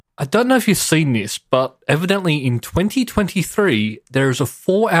I don't know if you've seen this, but evidently in 2023, there is a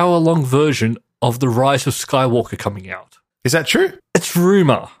 4-hour-long version of The Rise of Skywalker coming out. Is that true? It's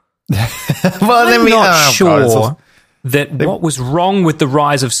rumour. Well, I'm not sure that what was wrong with The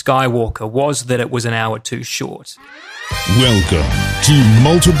Rise of Skywalker was that it was an hour too short. Welcome to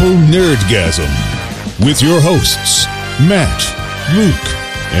Multiple Nerdgasm with your hosts, Matt, Luke,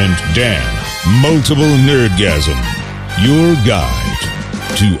 and Dan. Multiple Nerdgasm, your guide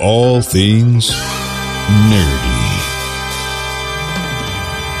to all things nerdy.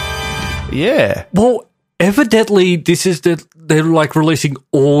 Yeah. Well, evidently this is they're like releasing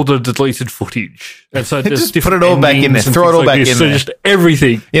all the deleted footage. And so just put it all back in there. Throw it all back in there. Just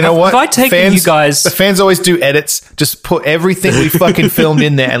everything. You know what? If I take you guys... The fans always do edits. Just put everything we fucking filmed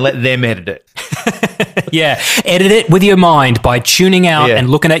in there and let them edit it. Yeah. Edit it with your mind by tuning out and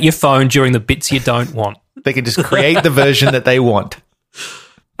looking at your phone during the bits you don't want. They can just create the version that they want.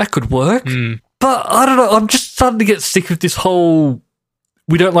 That could work. But I don't know. I'm just starting to get sick of this whole...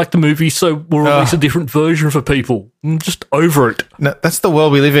 We don't like the movie, so we'll release a different version for people. I'm just over it. No, that's the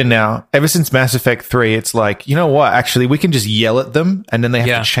world we live in now. Ever since Mass Effect 3, it's like, you know what? Actually, we can just yell at them, and then they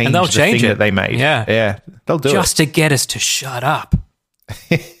have to change the thing that they made. Yeah. They'll do just to get us to shut up.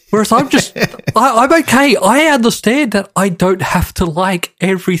 Whereas I'm just... I'm okay. I understand that I don't have to like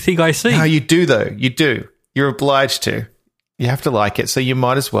everything I see. No, you do, though. You do. You're obliged to. You have to like it, so you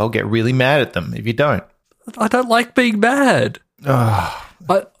might as well get really mad at them if you don't. I don't like being mad.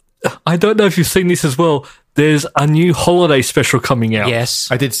 I don't know if you've seen this as well. There's a new holiday special coming out. Yes.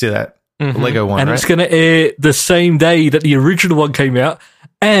 I did see that. The Lego one, and right? it's going to air the same day that the original one came out,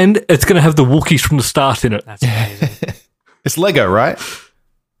 and it's going to have the Wookiees from the start in it. That's amazing. It's Lego, right?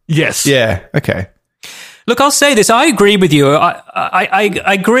 Yes. Yeah, okay. Look, I'll say this. I agree with you. I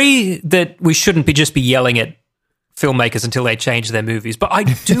agree that we shouldn't just be yelling at filmmakers until they change their movies, but I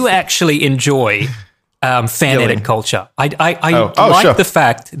do actually enjoy... fan edit culture. I like the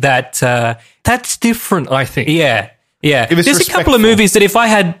fact that that's different, I think. Yeah. There's a couple of movies that if I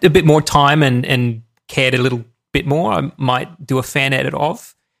had a bit more time and cared a little bit more, I might do a fan edit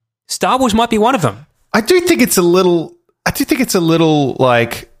of. Star Wars might be one of them. I do think it's a little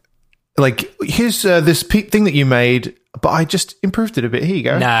like here's this thing that you made, but I just improved it a bit. Here you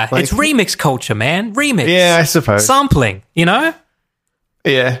go. Nah, it's remix culture, man. Remix. Yeah, I suppose. Sampling, you know?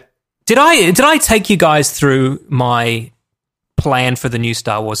 Yeah. Did I take you guys through my plan for the new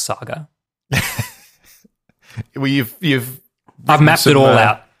Star Wars saga? Well, I've mapped it all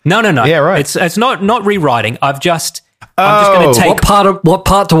out. No. Yeah, right. It's not rewriting. I'm just going to take what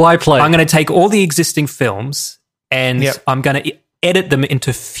part do I play? I'm going to take all the existing films and I'm going to edit them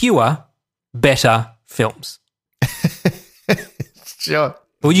into fewer, better films. Sure.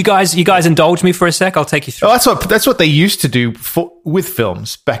 Will you guys indulge me for a sec? I'll take you through. Oh, that's what they used to do with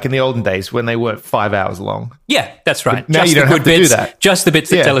films back in the olden days when they weren't 5 hours long. Yeah, that's right. But now you don't have to do that. Just the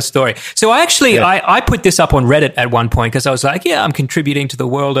bits that tell a story. So I put this up on Reddit at one point because I was like, I'm contributing to the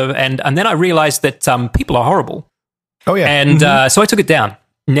world of, and then I realized that people are horrible. Oh yeah, and so I took it down,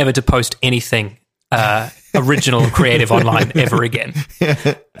 never to post anything original creative online ever again.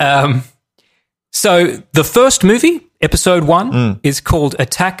 So the first movie, Episode 1, is called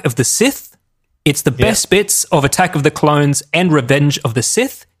Attack of the Sith. It's the best bits of Attack of the Clones and Revenge of the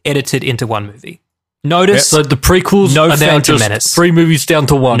Sith edited into one movie. Notice... So the prequels are now Phantom just Menace. 3 movies down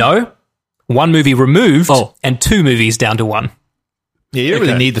to 1. No. 1 movie removed and 2 movies down to 1. Yeah, you don't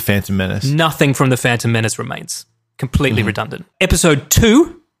really need the Phantom Menace. Nothing from the Phantom Menace remains. Completely redundant. Episode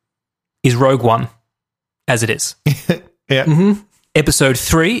 2 is Rogue One, as it is. Episode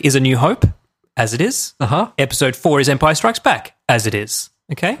 3 is A New Hope, as it is. Episode 4 is Empire Strikes Back, as it is.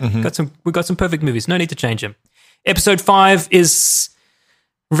 Okay? We've got some perfect movies. No need to change them. Episode 5 is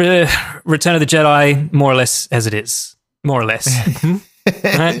Return of the Jedi, more or less as it is. More or less.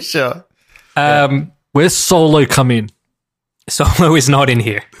 Right? Sure. Where's Solo come in? Solo is not in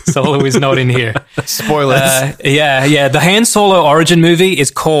here. Spoilers. The Han Solo origin movie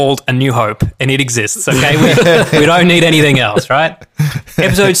is called A New Hope, and it exists, okay? We don't need anything else, right?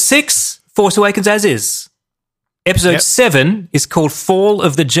 Episode 6... Force Awakens as is. Episode 7 is called Fall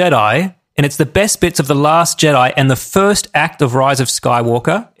of the Jedi, and it's the best bits of The Last Jedi and the first act of Rise of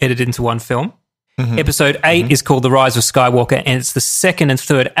Skywalker edited into one film. Episode 8 is called The Rise of Skywalker, and it's the second and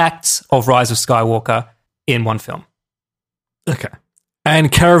third acts of Rise of Skywalker in one film. Okay.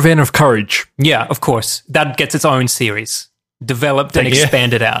 And Caravan of Courage. Yeah, of course. That gets its own series. Developed and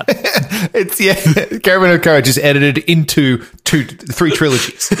expanded out. It's Caravan of Courage is edited into 3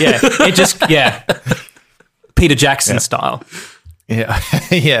 trilogies. Peter Jackson style. Yeah.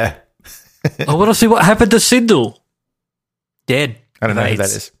 I want to see what happened to Sindel. Dead. I don't know who that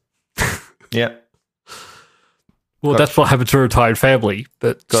is. Yeah. Well, that's what happened to her entire family,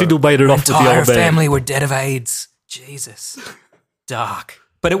 but Sindel made it off with the Entire old man. family were dead of AIDS. Jesus. Dark.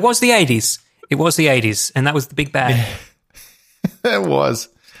 But it was the 80s. It was the 80s, and that was the big bad. It was.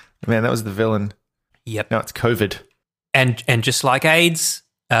 Man, that was the villain. Yep. Now it's COVID. And just like AIDS,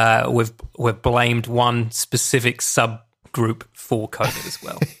 we've blamed one specific subgroup for COVID as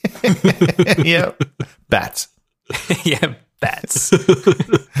well. Yeah. Bats. Yeah, bats.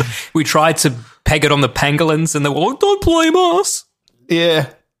 We tried to peg it on the pangolins, and they were like, "Don't blame us." Yeah.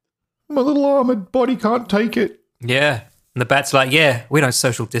 My little armored body can't take it. Yeah, and the bats are like, "Yeah, we don't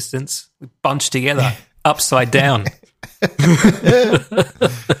social distance. We bunch together, upside down.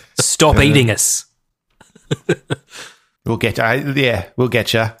 Stop eating us." We'll get you. We'll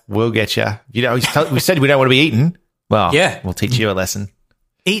get you. We'll get you. You know, we said we don't want to be eaten. Well, Yeah. we'll teach you a lesson.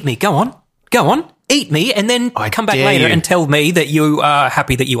 Eat me. Go on. Eat me, and then I come back dare later you. and tell me that you are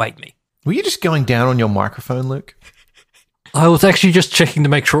happy that you ate me. Were you just going down on your microphone, Luke? I was actually just checking to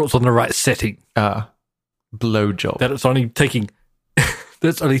make sure it's on the right setting. Blowjob. That it's only taking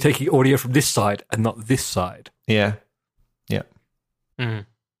that's only taking audio from this side and not this side. Yeah. Yeah.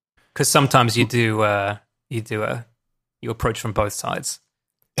 Because sometimes you approach from both sides.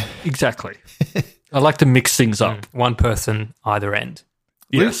 Exactly. I like to mix things up. One person either end.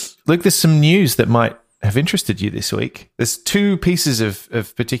 Yes. Luke, there's some news that might have interested you this week. There's two pieces of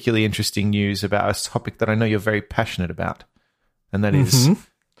particularly interesting news about a topic that I know you're very passionate about, and that is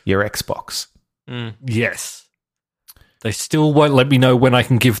your Xbox. Yes. They still won't let me know when I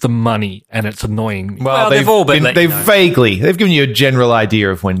can give them money, and it's annoying me. Well, they've all been letting you know. They've given you a general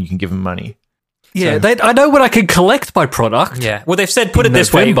idea of when you can give them money. Yeah, I know when I can collect my product. Yeah. Well, they've said, put it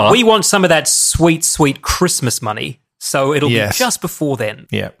this way, we want some of that sweet, sweet Christmas money, so it'll be just before then.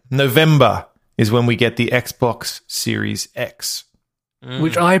 Yeah. November is when we get the Xbox Series X.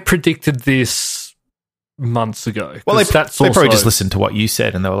 Which I predicted this months ago. Well, they 'Cause probably just listened to what you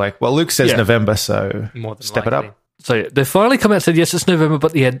said, and they were like, well, Luke says Yeah. November, so More than step likely. it up. So yeah, they finally come out and said, yes, it's November,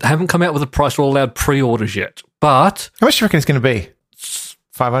 but they haven't come out with a price or allowed pre-orders yet. But How much do you reckon it's going to be?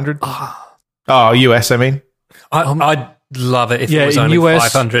 500? Oh, US, I mean. I'd love it if Yeah, it was in only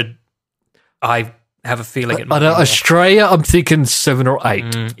US 500. I have a feeling it might I be know, more. Australia, I'm thinking 7 or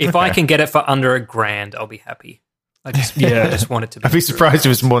 8. If I can get it for under $1,000, I'll be happy. I just want it to be. I'd be surprised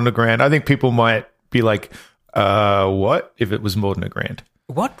if it's more than $1,000. I think people might be like, what if it was more than $1,000?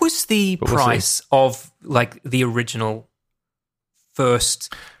 What was the we'll price of like the original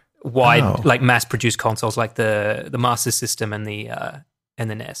first wide like mass-produced consoles, like the Master System and the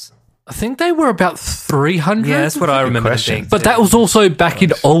NES? I think they were about 300. Yeah, that's what I remember them question. being. But that was also back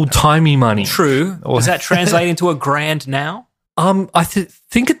in old-timey money. true. Does that translate into $1,000 now? I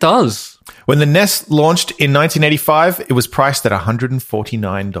think it does. When the NES launched in 1985, it was priced at $149.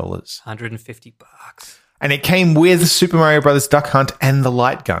 $150. And it came with Super Mario Brothers Duck Hunt and the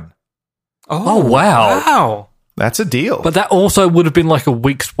light gun. Oh, wow. Wow. That's a deal. But that also would have been like a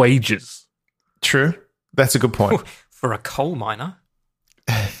week's wages. True. That's a good point. For a coal miner.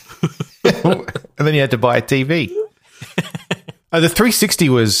 And then you had to buy a TV. The 360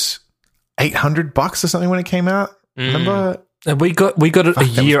 was $800 or something when it came out. Remember? And we got it a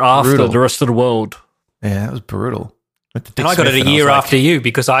year was after brutal. the rest of the world. Yeah, that was brutal. Went to Dick And I got Smith it a and I was year like, after you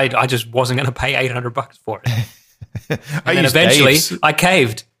because I just wasn't going to pay $800 for it. I And then used eventually Dave's. I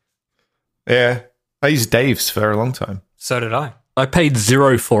caved. Yeah. I used Dave's for a long time. So did I. I paid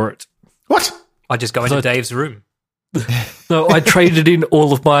 $0 for it. What? I just go into Dave's room. No, I traded in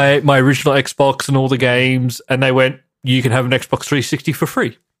all of my original Xbox and all the games, and they went, you can have an Xbox 360 for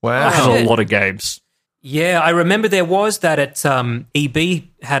free. Wow. I had shit. a lot of games. Yeah, I remember there was that at EB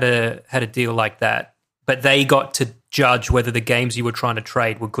had a deal like that, but they got to judge whether the games you were trying to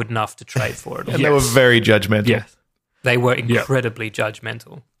trade were good enough to trade for it. And they were very judgmental. Yeah. They were incredibly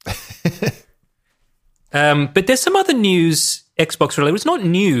judgmental. But there's some other news Xbox related. It's not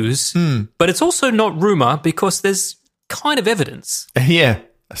news, but it's also not rumor because there's kind of evidence. Yeah.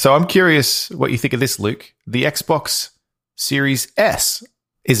 So I'm curious what you think of this, Luke. The Xbox Series S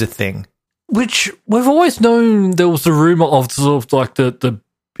is a thing. Which we've always known there was the rumor of sort of like the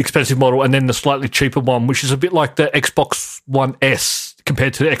expensive model and then the slightly cheaper one, which is a bit like the Xbox One S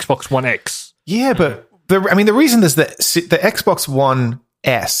compared to the Xbox One X. Yeah, but the reason is that the Xbox One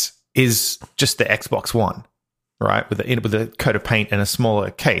S is just the Xbox One, right? With a coat of paint and a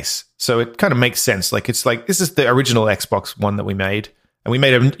smaller case. So it kind of makes sense. Like it's like this is the original Xbox One that we made, and we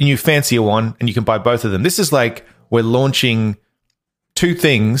made a new fancier one, and you can buy both of them. This is like we're launching two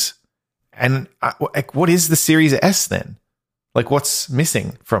things, and what is the Series S then? Like what's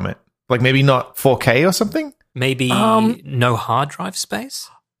missing from it? Like maybe not 4K or something? Maybe no hard drive space?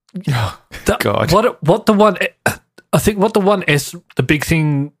 Yeah. God. What the one? I think what the 1S, the big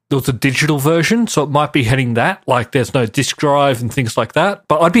thing, there was a digital version, so it might be heading that. Like, there's no disk drive and things like that.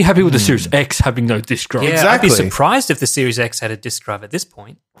 But I'd be happy with the Series X having no disk drive. Yeah, Exactly. I'd be surprised if the Series X had a disk drive at this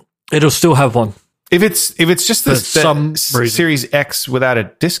point. It'll still have one. If it's just the some reason. Series X without a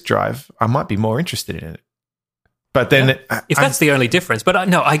disk drive, I might be more interested in it. But then, If that's the only difference. But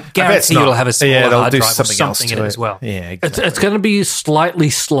no, I I bet it's guarantee not. it'll have a smaller they'll hard do drive or something else something in to it as well. Yeah, exactly. It's going to be slightly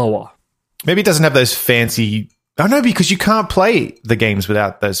slower. Maybe it doesn't have those fancy. Oh no, because you can't play the games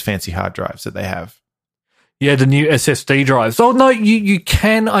without those fancy hard drives that they have. Yeah, the new SSD drives. Oh no, you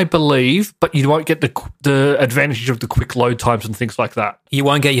can, I believe, but you won't get the advantage of the quick load times and things like that. You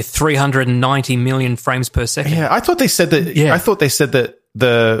won't get your 390 million frames per second. Yeah, I thought they said that. Yeah. I thought they said that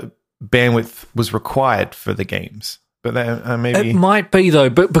the bandwidth was required for the games, but then maybe It might be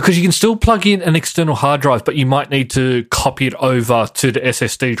though, but because you can still plug in an external hard drive, but you might need to copy it over to the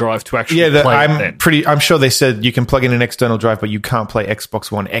SSD drive to actually play it then. I'm sure they said you can plug in an external drive, but you can't play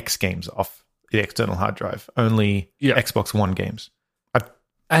Xbox One X games off the external hard drive. Only Xbox One games.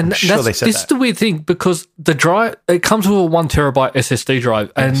 And sure they this said is that. the weird thing because the drive, it comes with a 1 terabyte SSD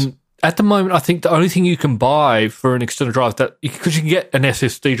drive, and at the moment, I think the only thing you can buy for an external drive because you can get an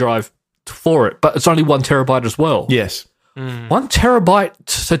SSD drive for it, but it's only 1 terabyte as well. Yes, 1 terabyte,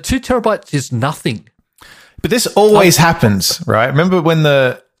 so 2 terabytes is nothing. but this always happens, right? Remember when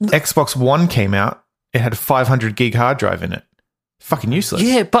the Xbox One came out? It had a 500 gig hard drive in it. Fucking useless.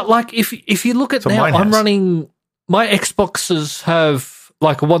 Yeah, but like if you look at That's what now, mine I'm has. running my Xboxes have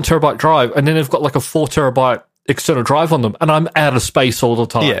like a 1 terabyte drive, and then they've got like a 4 terabyte external drive on them, and I'm out of space all the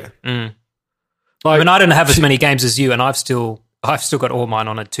time. Yeah. I mean, I don't have as many games as you, and I've still got all mine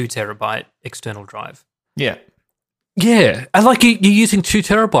on a 2 terabyte external drive. Yeah. Yeah, and like you're using 2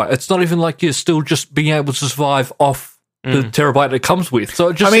 terabyte. It's not even like you're still just being able to survive off the terabyte it comes with. So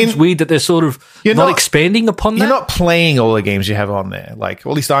it just seems weird that they're sort of You're not not- expanding upon that. You're not playing all the games you have on there. Like, or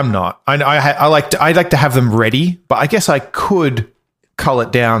at least I'm not. I'd like to have them ready, but I guess I could cull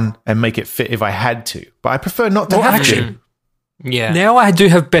it down and make it fit if I had to. But I prefer not to Well, have actually- to. Yeah. Now I do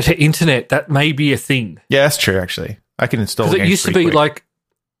have better internet. That may be a thing. Yeah, that's true. Actually, I can install. Because it games used to pretty be quick. like,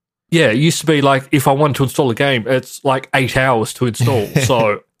 it used to be like if I wanted to install a game, it's like 8 hours to install.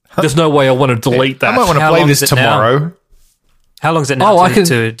 So there's no way I want to delete that. I might want to How play long this is it now? tomorrow. How long is it now I can-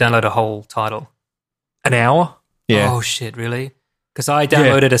 to download a whole title? An hour? Yeah. Oh, shit, really? Because I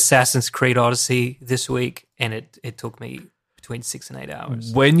downloaded Assassin's Creed Odyssey this week, and it took me between 6 and 8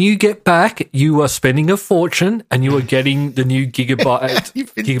 hours. When you get back, you are spending a fortune and you are getting the new gigabit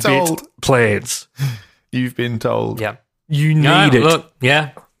You've been gigabit told. plans. You've been told. Yeah. You need No, it. look,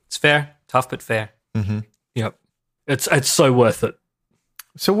 yeah, it's fair. Tough, but fair. Yep. It's so worth it.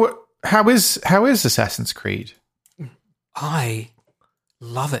 So what? How is Assassin's Creed? I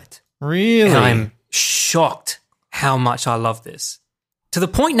love it. Really? And I'm shocked how much I love this. To the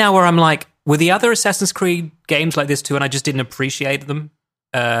point now where I'm like, were the other Assassin's Creed games like this too, and I just didn't appreciate them?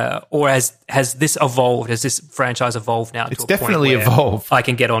 Or has this evolved? Has this franchise evolved now? It's to a point definitely where evolved. I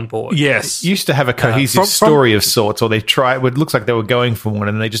can get on board. Yes. It used to have a cohesive from- story of sorts, or they try. It looks like they were going for one,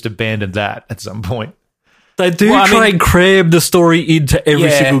 and they just abandoned that at some point. They do Well, I try mean- and cram the story into every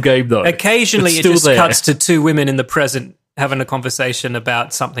Yeah. single game, though. Occasionally, It's it still just there. cuts to two women in the present having a conversation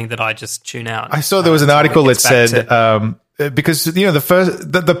about something that I just tune out. I saw there was an So it article that gets back said because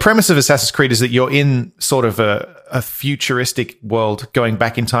the premise of Assassin's Creed is that you're in sort of a futuristic world, going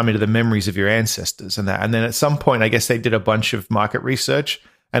back in time into the memories of your ancestors and that. And then at some point, I guess they did a bunch of market research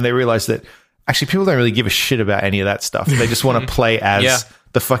and they realized that actually people don't really give a shit about any of that stuff. They just want to play as Yeah.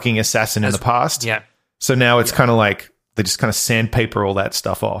 the fucking assassin in the past. yeah. So now it's kind of like they just kind of sandpaper all that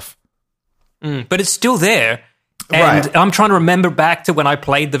stuff off. But it's still there. And Right. I'm trying to remember back to when I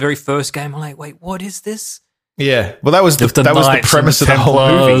played the very first game. I'm like, wait, what is this? Yeah, well, that was the With the that was the knights premise of and the whole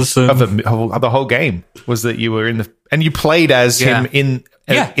Templars movie, and- of the whole game was that you were in the and you played as Yeah. him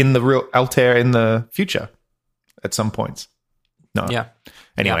Yeah. in the real Altair in the future at some points. No, Yeah.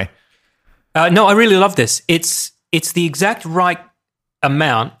 Anyway, No, I really love this. It's the exact right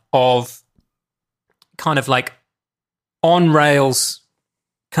amount of kind of like on rails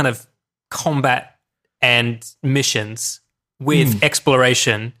kind of combat and missions with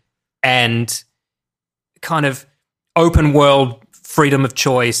exploration and kind of open world freedom of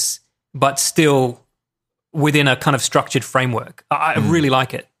choice, but still within a kind of structured framework. I really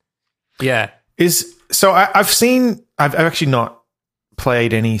like it. Yeah. I've actually not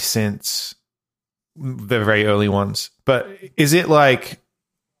played any since the very early ones, but is it like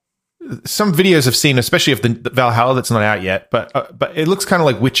some videos I've seen, especially of the Valhalla that's not out yet, but it looks kind of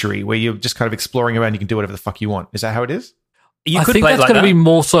like Witchery, where you're just kind of exploring around. You can do whatever the fuck you want. Is that how it is? You I could think play it that's like going to that. be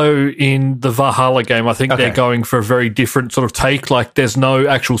more so in the Valhalla game. I think Okay. they're going for a very different sort of take. Like, there's no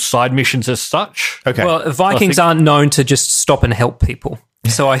actual side missions as such. Okay. Well, Vikings aren't known to just stop and help people.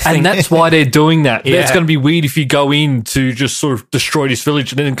 So I think And that's why they're doing that. Yeah. It's going to be weird if you go in to just sort of destroy this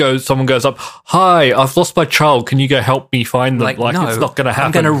village and then someone goes up, "Hi, I've lost my child. Can you go help me find them?" Like no, it's not going to happen.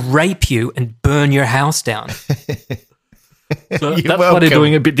 I'm going to rape you and burn your house down. So that's You're why they're welcome.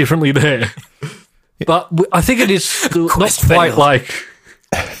 doing it a bit differently there. But I think it is still not Quest quite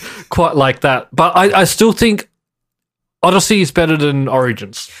failed. quite like that. But I still think Odyssey is better than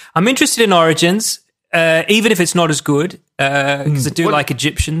Origins. I'm interested in Origins, even if it's not as good, because I do like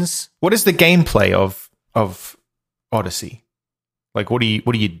Egyptians. What is the gameplay of Odyssey? Like, what do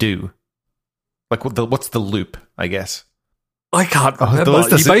you do? Like, what's the loop? I guess. I can't Oh, remember.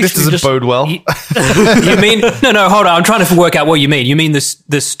 this You basically doesn't bode well. You mean no? Hold on, I'm trying to work out what you mean. You mean the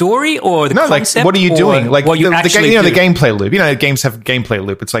story or the No, like, concept? what are you or doing? Like, what you actually the do? gameplay loop. You know, games have gameplay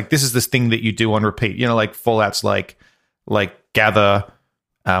loop. It's like, this is this thing that you do on repeat. You know, like Fallout's like gather,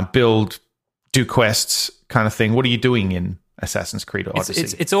 build, do quests kind of thing. What are you doing in Assassin's Creed or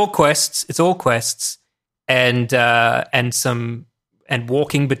Odyssey? It's all quests. It's all quests, and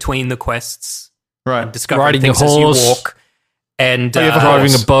walking between the quests, right. discovering Riding a things as you horse. walk, and you have a driving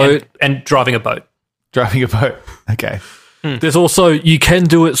horse. a boat. and driving a boat. Driving a boat. Okay. There's also, you can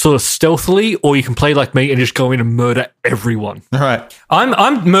do it sort of stealthily, or you can play like me and just go in and murder everyone. All right.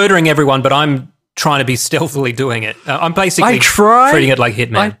 I'm murdering everyone, but I'm trying to be stealthily doing it. I'm basically I try. treating it like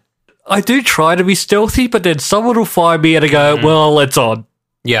Hitman. I do try to be stealthy, but then someone will find me and I go, well, it's on.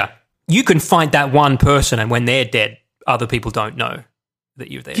 Yeah. You can find that one person, and when they're dead, other people don't know that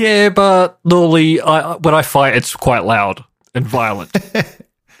you're there. Yeah, but normally when I fight, it's quite loud and violent.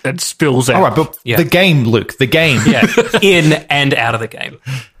 It spills out. All right, but Yeah. the game, Luke, the game. Yeah. In and out of the game.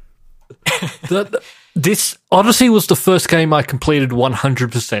 This Odyssey was the first game I completed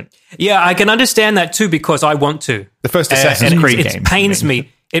 100%. Yeah, I can understand that too, because I want to. The first Assassin's And Creed it game. pains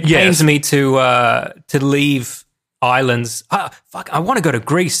me. It Yes. pains me to leave islands. I want to go to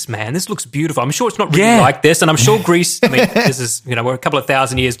Greece, man. This looks beautiful. I'm sure it's not really Yeah. like this, and I'm sure Greece. I mean, this is we're a couple of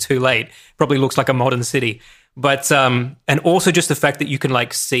thousand years too late. Probably looks like a modern city, but and also just the fact that you can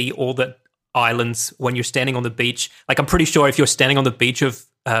like see all the islands when you're standing on the beach. Like, I'm pretty sure if you're standing on the beach of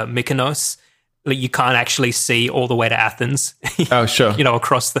Mykonos, like, you can't actually see all the way to Athens. Oh, sure.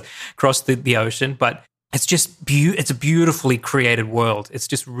 Across the ocean, but it's just it's a beautifully created world. It's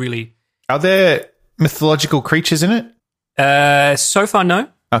just really Are there mythological creatures in it? so far no.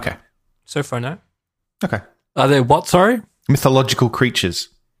 Okay. So far no. Okay. Are there what, sorry? Mythological creatures.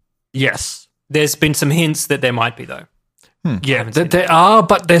 Yes. There's been some hints that there might be though. Yeah, haven't seen there are,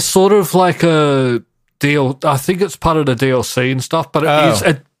 but they're sort of like a deal. I think it's part of the DLC and stuff, but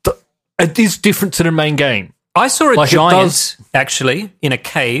it is different to the main game. I saw a Like, it giant does- actually in a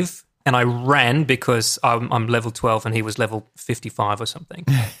cave, and I ran because I'm level 12 and he was level 55 or something.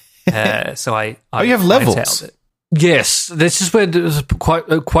 So I you have levels? hightailed it. Yes, this is where it's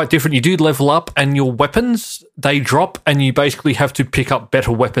quite different. You do level up, and your weapons they drop, and you basically have to pick up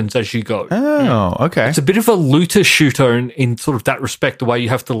better weapons as you go. Oh, okay. It's a bit of a looter shooter in sort of that respect, the way you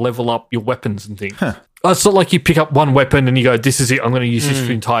have to level up your weapons and things. It's not like you pick up one weapon and you go, "This is it. I'm going to use this for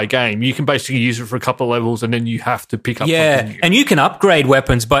the entire game." You can basically use it for a couple of levels, and then you have to pick up. Yeah, something new. and you can upgrade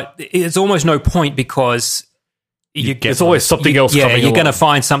weapons, but it's almost no point because There's always something else. Yeah, coming you're going to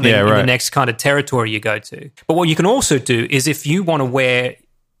along. find something Yeah, in the right. next kind of territory you go to. But what you can also do is, if you want to wear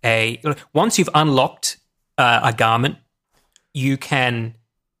once you've unlocked a garment, you can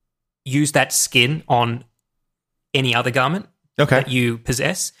use that skin on any other garment Okay. that you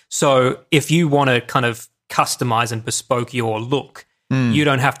possess. So if you want to kind of customize and bespoke your look, you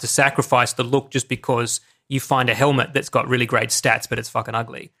don't have to sacrifice the look just because you find a helmet that's got really great stats, but it's fucking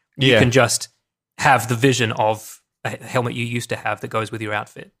ugly. You Yeah. can just have the vision of a helmet you used to have that goes with your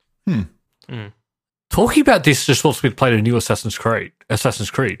outfit. Talking about this just wants me to play the new Assassin's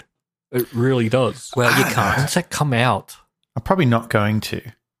Creed. It really does. Well, you can't. When's that come out? I'm probably not going to.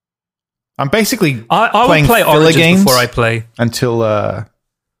 I'm basically I playing would play filler Origins games before I play. until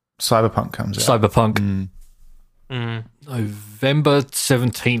Cyberpunk comes out. Cyberpunk. November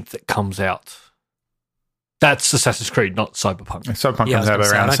 17th it comes out. That's Assassin's Creed, not Cyberpunk. Cyberpunk Yeah, I comes was out gonna say,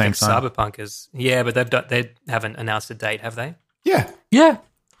 I around the don't same think time. Cyberpunk is. Yeah, but they haven't announced a date, have they? Yeah. Yeah.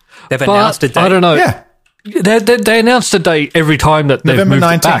 They've But announced a date. I don't know. Yeah. They announced a date every time that they've November moved it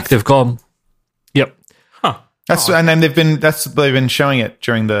 19th. back. They've gone, yep. That's and then they've been showing it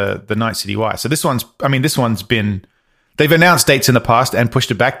during the Night City Wire. So this one's been they've announced dates in the past and pushed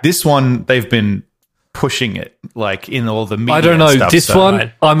it back. This one they've been pushing it, like in all the media. I don't know. and stuff, This so- one,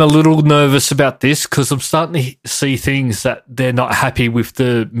 Right. I'm a little nervous about this because I'm starting to see things that they're not happy with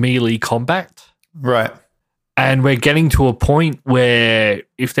the melee combat. right? And we're getting to a point where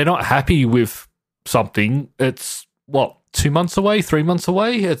if they're not happy with something, it's 2 months away, 3 months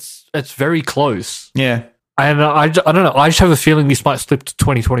away? It's very close. Yeah. And I don't know. I just have a feeling this might slip to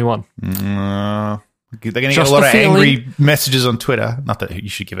 2021. They're going to get Just a lot a of feeling. angry messages on Twitter. Not that you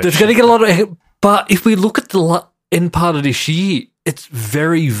should give it. There's going to get a lot of. But if we look at the end part of this year, it's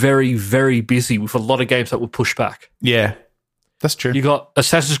very, very, very busy with a lot of games that will push back. Yeah, that's true. You got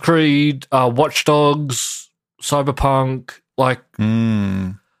Assassin's Creed, Watch Dogs, Cyberpunk,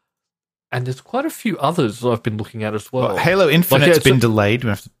 Mm. and there's quite a few others that I've been looking at as well. Well, Halo Infinite's Like, it's been a- delayed. We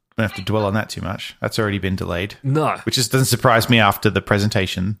don't have to dwell on that too much. That's already been delayed, No, which just doesn't surprise me after the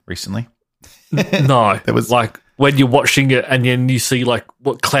presentation recently. no. There was- like when you're watching it and then you see like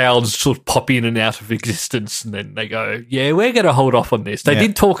what clouds sort of pop in and out of existence, and then they go, "Yeah, we're going to hold off on this." They Yeah.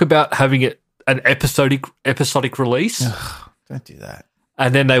 did talk about having it an episodic release, Don't do that.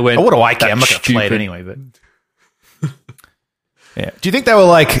 and then they went, Oh, what do I care? I'm not "That's going to play it stupid." anyway. But yeah, do you think they were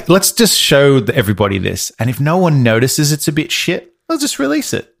like, let's just show everybody this, and if no one notices it's a bit shit, let's just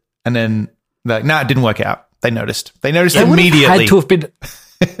release it? And then they're like, nah, it didn't work out. They noticed. They noticed They would have immediately. had to have been.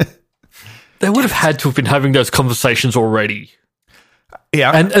 They would have had to have been having those conversations already, Yeah,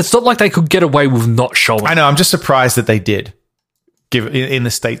 and it's not like they could get away with not showing. I know. I'm just surprised that they did, give in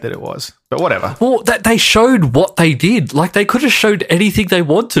the state that it was. But whatever. Well, that they showed what they did. Like they could have showed anything they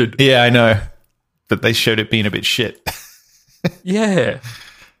wanted. Yeah, I know. But they showed it being a bit shit. Yeah.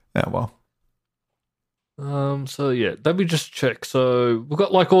 Oh well. So yeah, let me just check. So we've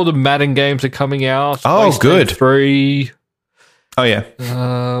got like all the Madden games are coming out. Oh, PlayStation good. 3. Oh yeah,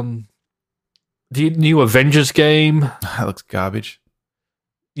 The new Avengers game. that looks garbage.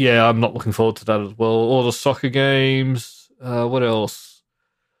 Yeah, I'm not looking forward to that as well. All the soccer games. What else?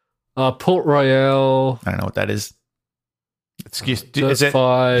 Port Royale. I don't know what that is. Excuse, Dirt is it?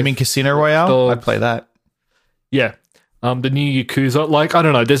 5. You mean Casino Royale? Dogs. I'd play that. Yeah. The new Yakuza. Like, I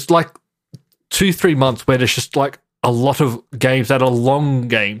don't know. There's like 2-3 months where there's just like a lot of games that are long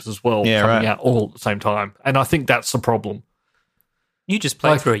games as well Yeah, coming right. out all at the same time. And I think that's the problem. You just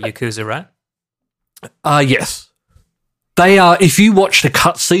played Like- through a Yakuza, right? Yes. They are, if you watch the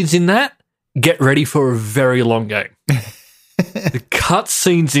cutscenes in that, get ready for a very long game. The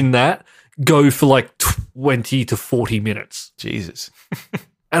cutscenes in that go for like 20 to 40 minutes. Jesus,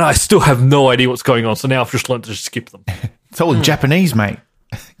 And I still have no idea what's going on. So now I've just learned to just skip them. it's all in Japanese, mate.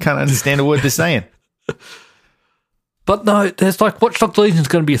 Can't understand a word they're saying. But no, there's like Watch Dogs Legion's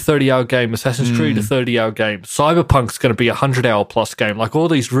going to be a 30-hour game. Assassin's Creed, a 30-hour game. Cyberpunk's going to be a 100-hour plus game. Like all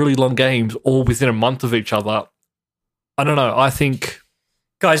these really long games all within a month of each other. I don't know. I think...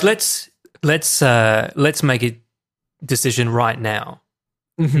 Guys, let's make a decision right now.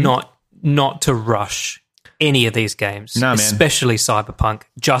 Not to rush any of these games, No, man. especially Cyberpunk,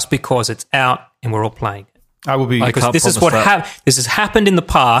 just because it's out and we're all playing it. I will be. I Because can't this is promise what that. this has happened in the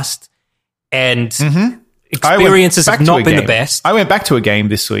past, and I went experiences back have to not a been the game. best. I went back to a game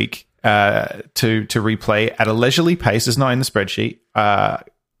this week to replay at a leisurely pace. It's not in the spreadsheet, but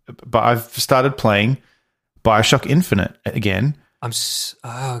I've started playing BioShock Infinite again.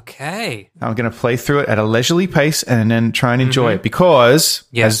 Okay. I'm going to play through it at a leisurely pace and then try and enjoy it because,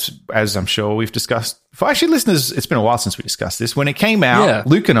 Yes. as I'm sure we've discussed, for actually listeners, it's been a while since we discussed this. When it came out, Yeah.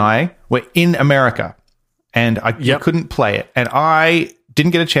 Luke and I were in America and I couldn't play it. And I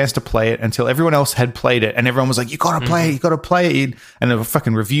didn't get a chance to play it until everyone else had played it. And everyone was like, you got to play it, you got to play it. And there were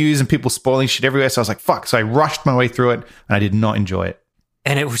fucking reviews and people spoiling shit everywhere. So I was like, fuck. So I rushed my way through it and I did not enjoy it.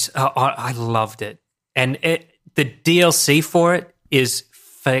 And it was I loved it, and the DLC for it is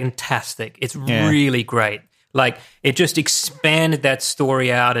fantastic. It's really great. Like it just expanded that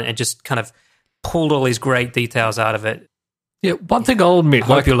story out and it just kind of pulled all these great details out of it. Yeah, one thing I'll admit,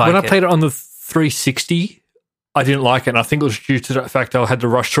 hope like you like when I it. played it on the 360, I didn't like it, and I think it was due to the fact that I had to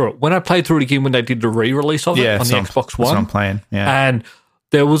rush through it. When I played through it again when they did the re-release of it on the so Xbox that's what I'm One, playing. Yeah. and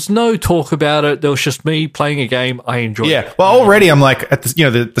there was no talk about it. There was just me playing a game. I enjoyed it. Yeah, well, already I'm like at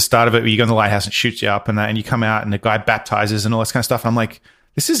the start of it, where you go in the lighthouse and it shoots you up, and that, and you come out, and the guy baptizes and all this kind of stuff. And I'm like,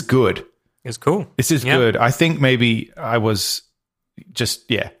 this is good. It's cool. This is Yeah. good. I think maybe I was just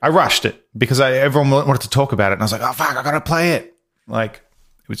I rushed it because everyone wanted to talk about it, and I was like, oh fuck, I gotta play it. Like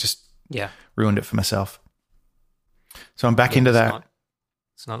it was just ruined it for myself. So I'm back into that.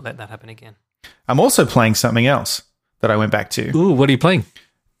 Let's not let that happen again. I'm also playing something else that I went back to. Ooh, what are you playing?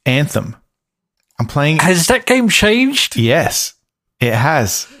 Anthem. I'm playing. Has that game changed? Yes, it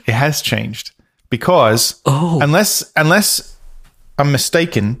has. It has changed because unless I'm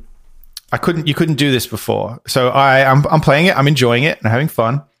mistaken, You couldn't do this before. So I'm playing it. I'm enjoying it and having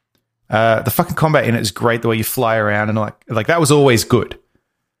fun. The fucking combat in it is great. The way you fly around and like that was always good.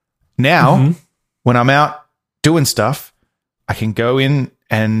 Now, when I'm out doing stuff, I can go in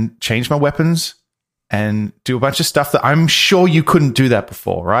and change my weapons and do a bunch of stuff that I'm sure you couldn't do that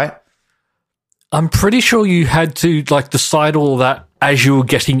before, right? I'm pretty sure you had to like decide all that as you were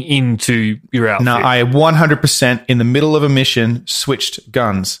getting into your outfit. No, I 100% in the middle of a mission switched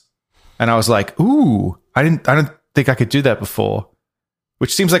guns. And I was like, ooh, I don't think I could do that before.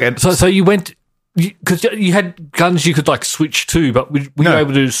 Which seems like a... So you went... Because you had guns you could like switch to, but were you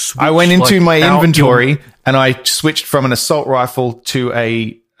able to switch? I went into like, my out inventory and I switched from an assault rifle to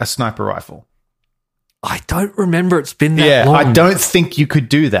a sniper rifle. I don't remember it's been that long. I don't think you could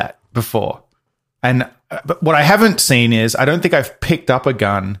do that before. And but what I haven't seen is I don't think I've picked up a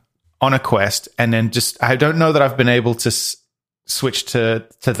gun on a quest and then just... I don't know that I've been able to switch to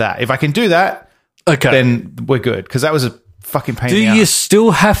that. If I can do that, then we're good. Because that was a fucking pain in the ass. Do you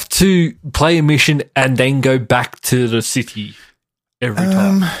still have to play a mission and then go back to the city every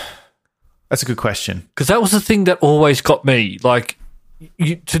time? That's a good question. Because that was the thing that always got me. Like,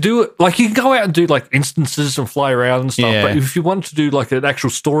 to do it, like you can go out and do like instances and fly around and stuff. Yeah. But if you wanted to do like an actual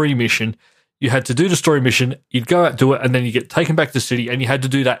story mission, you had to do the story mission. You'd go out, do it, and then you get taken back to the city, and you had to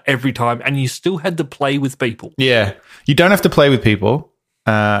do that every time. And you still had to play with people. Yeah, you don't have to play with people.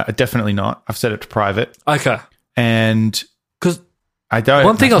 Definitely not. I've set it to private. Okay, and because I don't.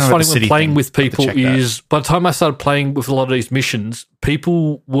 One thing I was don't know finding when playing with people is by the time I started playing with a lot of these missions,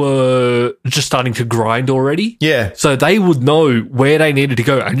 people were just starting to grind already. Yeah. So they would know where they needed to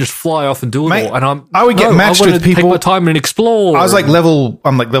go and just fly off and do it all. And I would get matched with people. Take my time and explore. I was like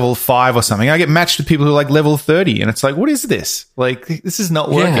I'm like level 5 or something. I get matched with people who are like level 30, and it's like, what is this? Like, this is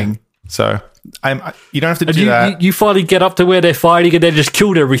not working. So you don't have to do that. You finally get up to where they're fighting and they just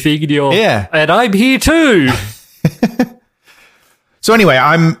killed everything, and you're and I'm here too. So anyway,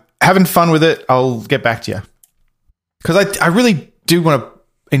 I'm having fun with it. I'll get back to you. Because I really do want to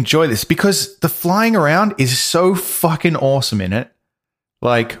enjoy this because the flying around is so fucking awesome in it.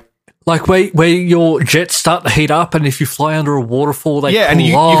 Like where your jets start to heat up, and if you fly under a waterfall, they and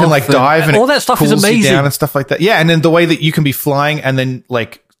you can like dive and all that stuff is amazing. You down and stuff like that. Yeah, and then the way that you can be flying and then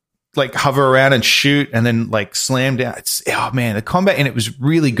like hover around and shoot and then like slam down. The combat in it was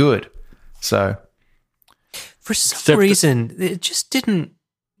really good. So for some reason, it just didn't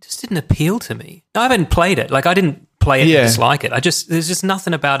appeal to me. I haven't played it. Like, I didn't play it to dislike it. There's just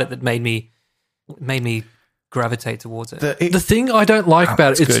nothing about it that made me gravitate towards it. The thing I don't like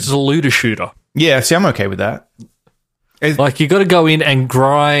about it, it's a looter shooter. Yeah, see, I'm okay with that. Like, you got to go in and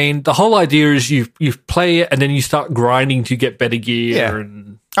grind. The whole idea is you play it and then you start grinding to get better gear. Yeah.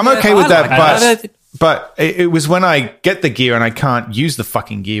 And I'm okay with that, but it was when I get the gear and I can't use the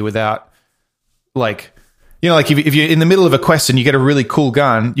fucking gear without, like... You know, like if you're in the middle of a quest and you get a really cool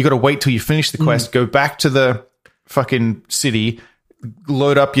gun, you got to wait till you finish the quest, go back to the fucking city,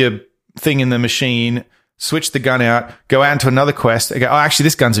 load up your thing in the machine, switch the gun out, go out into another quest. I go, actually,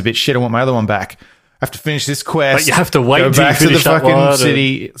 this gun's a bit shit. I want my other one back. I have to finish this quest. But you have to wait go back to the fucking one,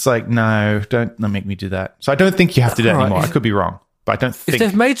 city. It's like, no, don't make me do that. So I don't think you have to do that anymore. I could be wrong, but I don't think. If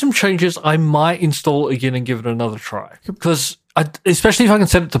they've made some changes, I might install it again and give it another try. Because, especially if I can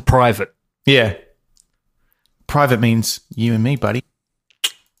set it to private. Yeah. Private means you and me, buddy.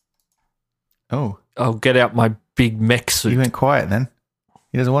 Oh. I'll get out my big mech suit. You went quiet then.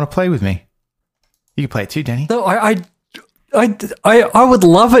 He doesn't want to play with me. You can play it too, Danny. No, I would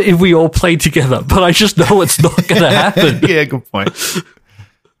love it if we all played together, but I just know it's not going to happen. Yeah, good point.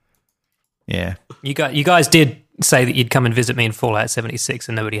 Yeah. You guys did say that you'd come and visit me in Fallout 76,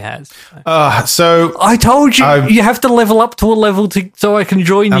 and nobody has. So I told you you have to level up to a level so I can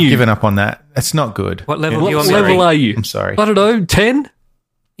join you. I've given up on that. That's not good. What level? What level are you? I'm sorry. I don't know. 10?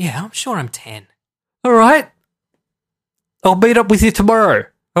 Yeah, I'm sure I'm 10. All right. I'll meet up with you tomorrow.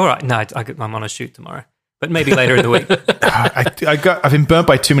 All right. No, I'm on a shoot tomorrow, but maybe later in the week. I've been burnt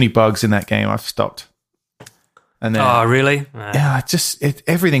by too many bugs in that game. I've stopped. And then, oh, really? Yeah,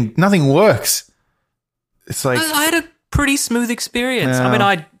 everything. Nothing works. It's like I had a pretty smooth experience. I mean,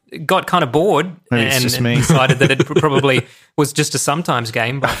 I got kind of bored and decided that it probably was just a sometimes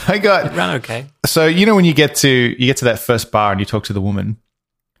game, but it ran okay. So you know when you get to that first bar and you talk to the woman,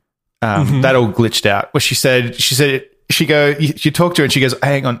 that all glitched out. Well, you talk to her and she goes,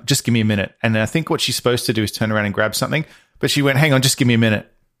 "Hang on, just give me a minute." And I think what she's supposed to do is turn around and grab something, but she went, "Hang on, just give me a minute."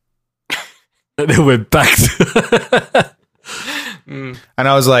 And then we're back. And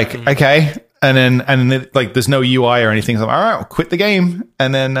I was like, okay. And then like there's no UI or anything. So I'm like, all right, I'll quit the game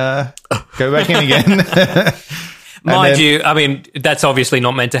and then go back in again. Mind you, I mean, that's obviously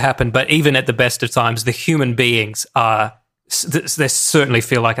not meant to happen, but even at the best of times, the human beings they certainly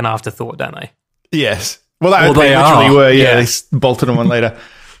feel like an afterthought, don't they? Yes. Well, they literally are. were. Yeah, they bolted them on later.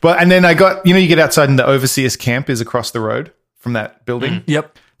 But and then I got, you get outside and the overseer's camp is across the road from that building.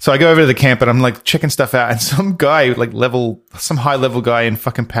 Yep. So I go over to the camp and I'm like checking stuff out, and some guy some high level guy in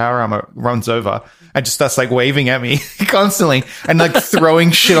fucking power armor runs over and just starts like waving at me constantly and like throwing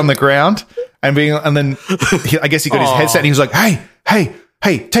shit on the ground and then I guess he got his headset and he was like,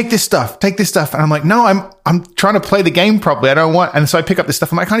 hey, take this stuff. And I'm like, no, I'm trying to play the game properly. I don't want. And so I pick up this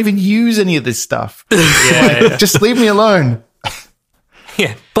stuff. I can't even use any of this stuff. Just leave me alone.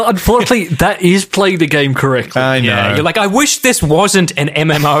 Yeah. But unfortunately, that is playing the game correctly. I know. Yeah, you're like, I wish this wasn't an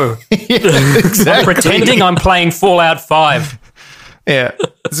MMO. Exactly. I'm pretending I'm playing Fallout 5. Yeah.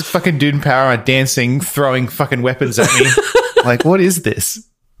 There's a fucking dude in power armor dancing, throwing fucking weapons at me. Like, what is this?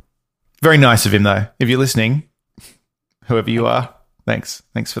 Very nice of him, though. If you're listening, whoever you are, thanks.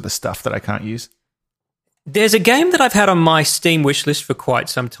 Thanks for the stuff that I can't use. There's a game that I've had on my Steam wishlist for quite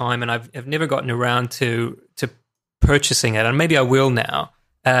some time, and I've never gotten around to purchasing it, and maybe I will now,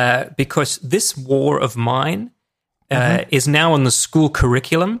 because This War of Mine is now on the school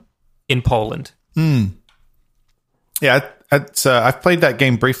curriculum in Poland. Yeah, I've played that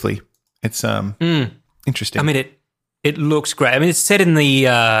game briefly. It's interesting. I mean, it looks great. I mean, it's set in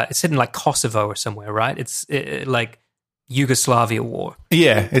like Kosovo or somewhere, right? It's like Yugoslavia war.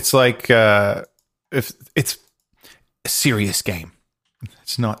 Yeah, it's like if it's a serious game.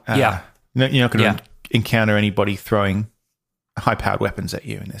 It's not. You're not going to encounter anybody throwing high-powered weapons at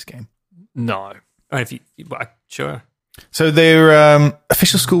you in this game. No. Or if you sure. So their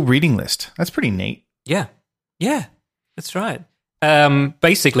official school reading list. That's pretty neat. Yeah, that's right.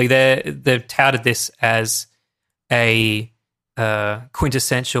 Basically, they've touted this as a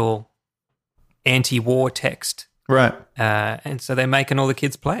quintessential anti-war text, Right. and so they're making all the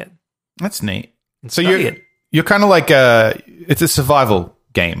kids play it. That's neat. And So study it. you're kind of like it's a survival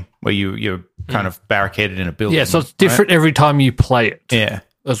game where you're kind of barricaded in a building. Yeah, so it's different every time you play it Yeah.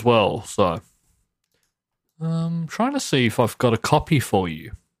 as well. So I'm trying to see if I've got a copy for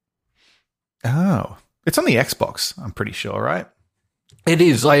you. Oh, it's on the Xbox. I'm pretty sure, right? It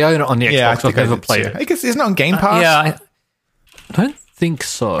is. I own it on the Xbox. I've never played it. I guess isn't it on Game Pass? Yeah, I don't think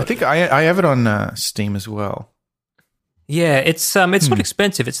so. I think I have it on Steam as well. yeah. It's not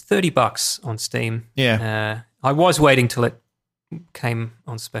expensive. It's $30 on Steam. Yeah. I was waiting till it came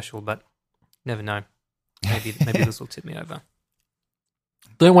on special, but never know. Maybe this will tip me over.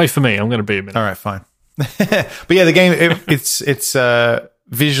 Don't wait for me. I'm going to be a minute. All right, fine. But yeah, the game it's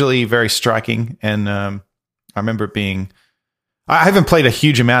visually very striking, and I remember it being. I haven't played a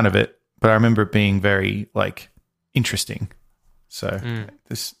huge amount of it, but I remember it being very interesting. So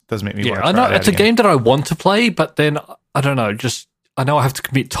this does make me want to try I know it out it's a again. game that I want to play, but then I don't know. Just I know I have to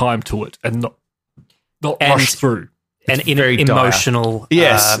commit time to it and not rush through. And very dire. emotional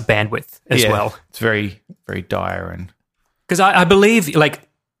bandwidth as well. It's very, very dire and Because I believe like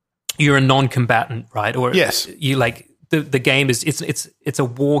you're a non-combatant, right? Or yes, you like the game is it's a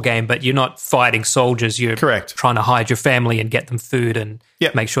war game, but you're not fighting soldiers. You're correct. trying to hide your family and get them food and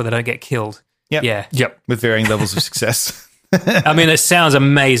Yep. make sure they don't get killed. Yep. Yeah. Yep. With varying levels of success. I mean, it sounds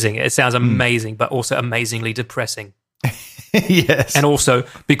amazing. It sounds amazing, but also amazingly depressing. Yes, And also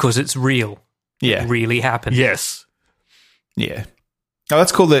because it's real. yeah, It really happened. Yes. yeah. Oh,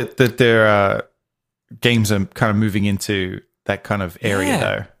 that's cool that their games are kind of moving into that kind of area, Yeah.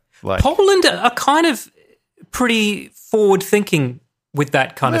 though. Like Poland are kind of pretty forward-thinking with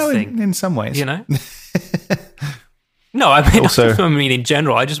that kind of thing. in some ways, You know? No, I mean, Also- I mean in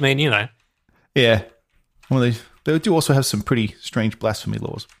general. I just mean, Yeah. Well, they do also have some pretty strange blasphemy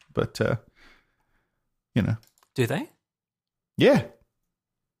laws, but do they? yeah, Have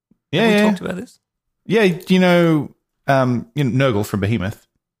we yeah. talked about this? Yeah, Nurgle from Behemoth,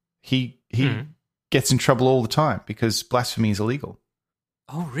 he gets in trouble all the time because blasphemy is illegal.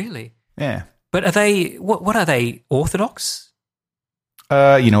 Oh, really? Yeah. But are they? What are they? Orthodox?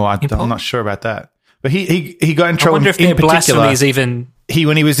 I'm Poland? not sure about that. But he got in I trouble. wonder if in their particular, blasphemy is even.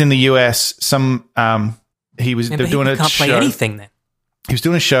 when he was in the US, he was Yeah, they're but doing he a can't show. play anything then. He was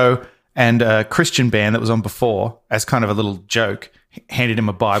doing a show, and a Christian band that was on before, as kind of a little joke, handed him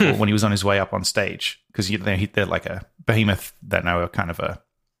a Bible when he was on his way up on stage because they're like a Behemoth that know are kind of a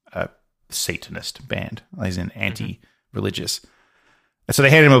Satanist band, as in anti-religious. So they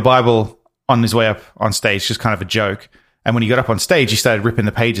handed him a Bible on his way up on stage, just kind of a joke. And when he got up on stage, he started ripping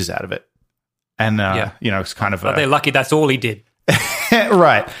the pages out of it. And, it's kind of They're lucky that's all he did.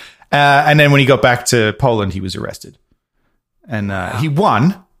 right. And then when he got back to Poland, he was arrested. And he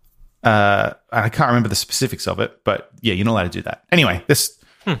won, I can't remember the specifics of it, but yeah, you're not allowed to do that. Anyway,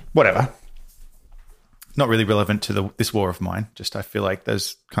 whatever. Not really relevant to this war of mine. Just I feel like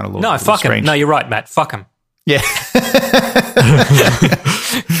those kind of laws. No, fuck him. No, you're right, Matt. Fuck him. Yeah.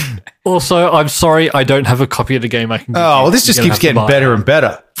 Also, I'm sorry, I don't have a copy of the game I can. Well, this just keeps getting better and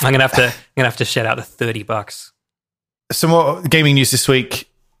better. I'm gonna have to shed out the $30. Some more gaming news this week.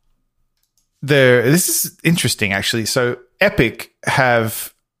 This is interesting, actually. So Epic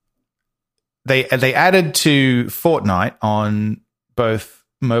have they added to Fortnite on both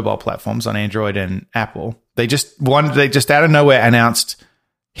mobile platforms, on Android and Apple. They just out of nowhere announced,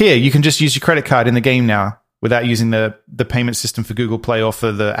 here, you can just use your credit card in the game now without using the payment system for Google Play or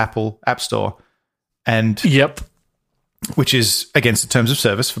for the Apple App Store. And which is against the terms of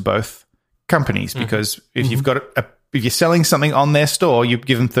service for both companies, because if you've got if you're selling something on their store, you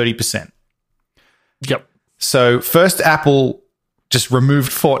give them 30%. Yep. So first Apple just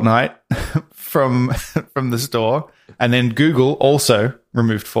removed Fortnite from the store, and then Google also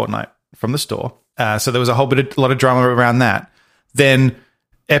removed Fortnite from the store. So there was a lot of drama around that. Then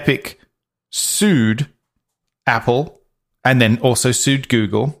Epic sued Apple and then also sued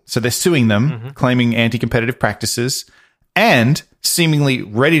Google. So they're suing them, claiming anti-competitive practices, and seemingly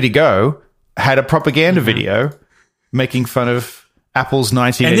ready to go, had a propaganda video making fun of Apple's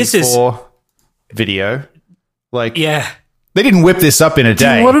 1984 video. Like, yeah, they didn't whip this up in a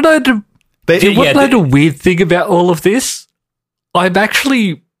day. What did I do? The weird thing about all of this? I'm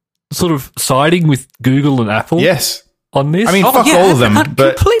actually sort of siding with Google and Apple. Yes. On this. I mean, fuck all of them.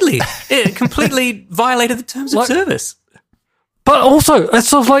 But completely violated the terms of service. But also, it's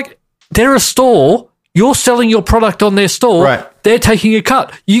sort of like, they're a store. You're selling your product on their store. Right. They're taking a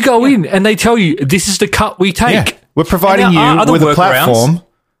cut. You go in and they tell you, this is the cut we take. Yeah. We're providing you with a platform.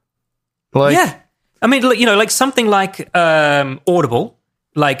 I mean, like something like Audible.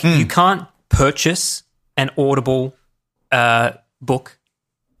 Like, you can't purchase an Audible book,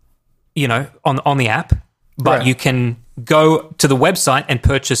 on the app, but you can go to the website and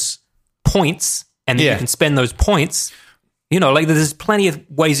purchase points, and then you can spend those points. Like, there's plenty of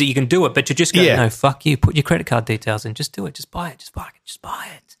ways that you can do it, but you just go, no, fuck you, put your credit card details in, just do it, just buy it.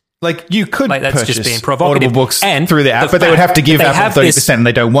 Like, you could that's purchase just being provocative. Audible books through the app, but they would have to give Apple 30%, and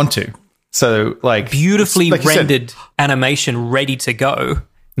they don't want to. So, like, beautifully rendered animation ready to go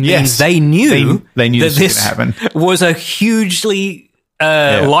means they knew they knew that this was going to happen. Was a hugely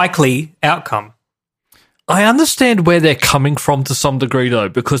likely outcome. I understand where they're coming from to some degree, though,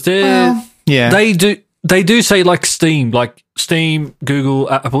 because they do say, like Steam,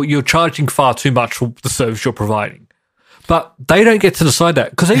 Google, Apple, you're charging far too much for the service you're providing. But they don't get to decide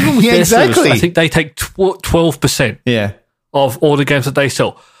that, because even with their service, I think they take 12% of all the games that they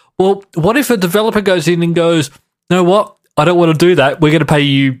sell. Well, what if a developer goes in and goes, you know what, I don't want to do that. We're going to pay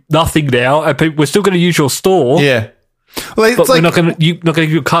you nothing now, and we're still going to use your store. Yeah. Well, but we're not going to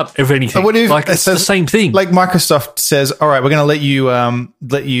give you a cut of anything. It's the same thing. Like Microsoft says, all right, we're going to let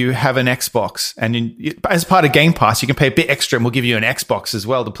you have an Xbox, and as part of Game Pass, you can pay a bit extra, and we'll give you an Xbox as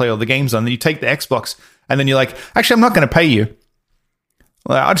well to play all the games on. Then you take the Xbox, and then you're like, actually, I'm not going to pay you.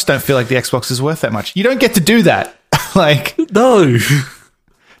 Well, I just don't feel like the Xbox is worth that much. You don't get to do that. Like, no.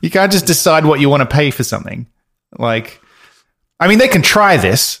 You can't just decide what you want to pay for something. Like, I mean, they can try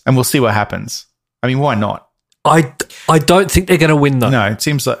this, and we'll see what happens. I mean, why not? I don't think they're going to win, though. No, it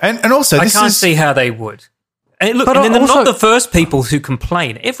seems like... And also, I can't see how they would. And look, they're not the first people who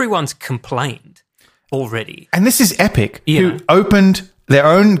complain. Everyone's complained already. And this is Epic, who opened their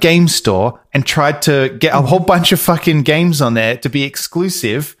own game store and tried to get a whole bunch of fucking games on there to be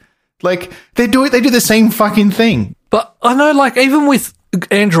exclusive. Like, they do the same fucking thing. But I know, like, even with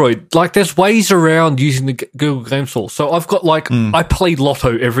Android, like, there's ways around using the Google Game Store. So I've got, like, I play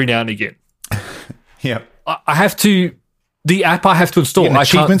Lotto every now and again. Yeah. I have to... The app I have to install, I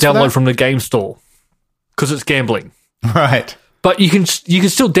can't download from the game store because it's gambling. Right. But you can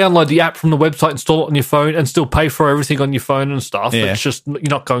still download the app from the website, install it on your phone, and still pay for everything on your phone and stuff. Yeah. It's just you're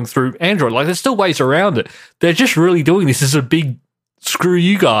not going through Android. Like, there's still ways around it. They're just really doing this as a big screw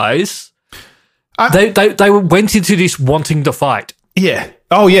you guys. They went into this wanting to fight. Yeah.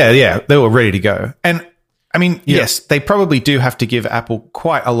 Oh, yeah. They were ready to go. And, I mean, yes, they probably do have to give Apple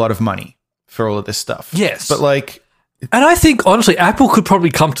quite a lot of money for all of this stuff. Yes. But, like... And I think, honestly, Apple could probably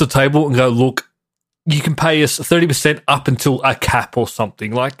come to the table and go, look, you can pay us 30% up until a cap or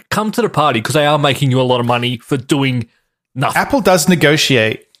something. Like, come to the party, because they are making you a lot of money for doing nothing. Apple does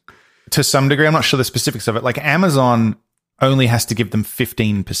negotiate to some degree. I'm not sure the specifics of it. Like, Amazon only has to give them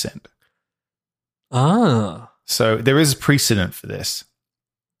 15%. Ah. So there is precedent for this.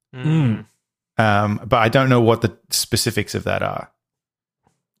 Mm. But I don't know what the specifics of that are.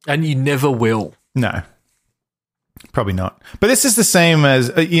 And you never will. No, probably not. But this is the same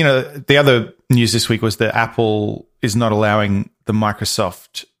as, the other news this week was that Apple is not allowing the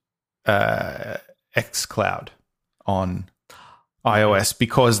Microsoft xCloud on iOS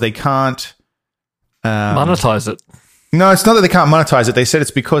because they can't Monetize it. No, it's not that they can't monetize it. They said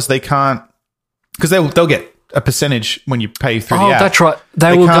it's because they can't, because they'll get a percentage when you pay through the app. Oh, that's right.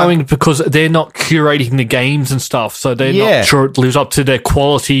 They were going because they're not curating the games and stuff, so they're not sure it lives up to their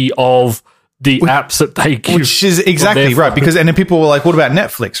quality of the apps that they give. Which is exactly right. Because and then people were like, "What about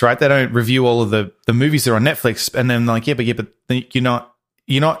Netflix?" Right? They don't review all of the movies that are on Netflix, and then like, but you're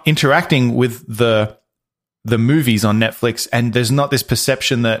not interacting with the movies on Netflix, and there's not this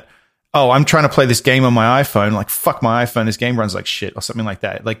perception that, oh, I'm trying to play this game on my iPhone. Like, fuck my iPhone. This game runs like shit or something like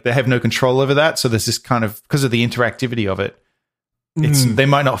that. Like, they have no control over that. So there's this kind of, because of the interactivity of it, they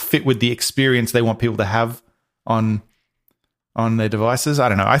might not fit with the experience they want people to have on their devices. I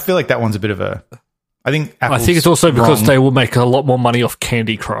don't know. I feel like that one's a bit of a, I think it's also because they will make a lot more money off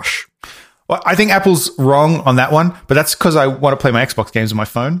Candy Crush. Well, I think Apple's wrong on that one, but that's because I want to play my Xbox games on my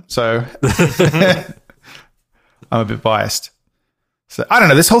phone. So I'm a bit biased. So I don't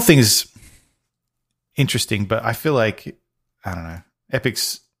know. This whole thing is interesting, but I feel like, I don't know,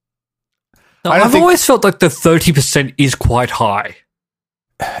 Epic's... I've always felt like the 30% is quite high.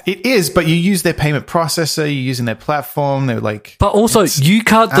 It is, but you use their payment processor, you're using their platform, they're like... But also, you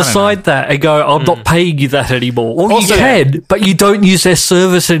can't decide that and go, I'm not paying you that anymore. Or also, you can, but you don't use their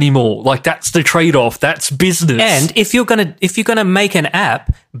service anymore. Like, that's the trade-off. That's business. And if you're gonna make an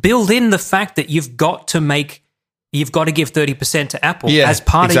app, build in the fact that you've got to give 30% to Apple as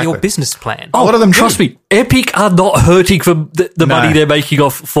part of your business plan. Oh, a lot of them trust me, Epic are not hurting from the money they're making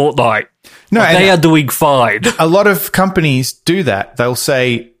off Fortnite. No, they are doing fine. A lot of companies do that. They'll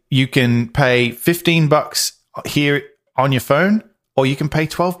say you can pay $15 here on your phone, or you can pay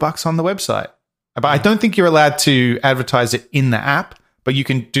 $12 on the website. But I don't think you're allowed to advertise it in the app, but you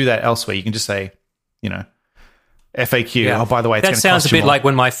can do that elsewhere. You can just say, FAQ. Yeah. Oh, by the way, it's that sounds a bit like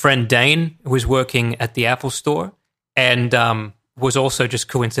when my friend Dane was working at the Apple store and was also just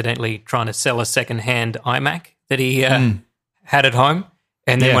coincidentally trying to sell a secondhand iMac that he had at home.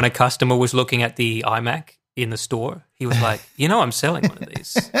 And then when a customer was looking at the iMac in the store, he was like, I'm selling one of these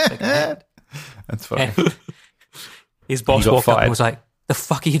secondhand. That's funny. And his boss walked up and was like, the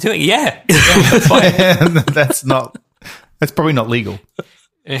fuck are you doing? Yeah, that's fine. That's probably not legal.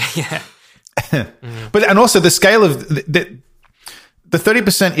 Yeah. But and also the scale of the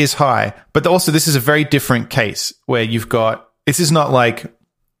 30% is high, but also this is a very different case where this is not like,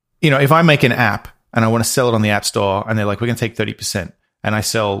 if I make an app and I want to sell it on the App Store and they're like, we're going to take 30% and I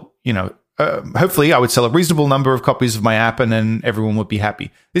sell, hopefully I would sell a reasonable number of copies of my app and then everyone would be happy.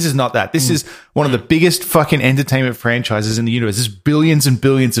 This is not that. This is one of the biggest fucking entertainment franchises in the universe. This is billions and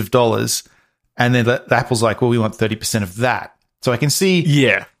billions of dollars. And then the Apple's like, well, we want 30% of that. So I can see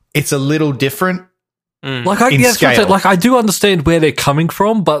it's a little different. Scale. Like, I do understand where they're coming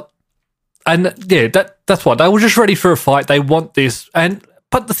from, but that's why they were just ready for a fight. They want this,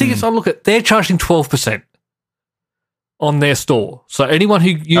 but the thing is, they're charging 12% on their store. So anyone who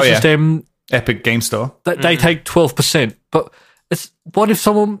uses them, Epic Game Store, they take 12%. But what if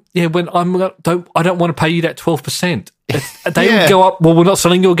someone, when I don't want to pay you that 12%. They would go up, well, we're not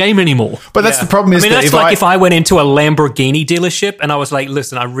selling your game anymore. But that's the problem is that's like if I went into a Lamborghini dealership and I was like,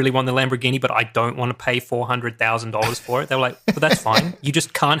 listen, I really want the Lamborghini, but I don't want to pay $400,000 for it. They were like, well, that's fine. You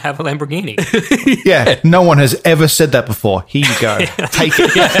just can't have a Lamborghini. No one has ever said that before. Here you go. Take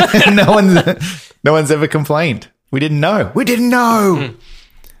it. No one's ever complained. We didn't know.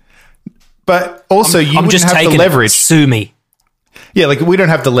 But also, you wouldn't have the leverage. Sue me. Yeah, like we don't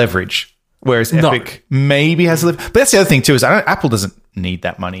have the leverage. Whereas Epic maybe has a live. But that's the other thing too, is Apple doesn't need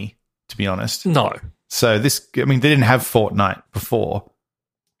that money, to be honest. No. So they didn't have Fortnite before.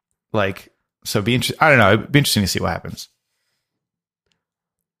 So it'd be interesting. I don't know. It'd be interesting to see what happens.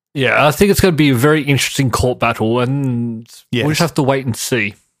 Yeah, I think it's going to be a very interesting court battle, and we'll just have to wait and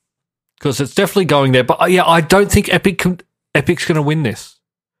see. Because it's definitely going there. But I don't think Epic's going to win this.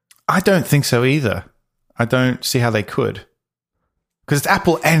 I don't think so either. I don't see how they could. Because it's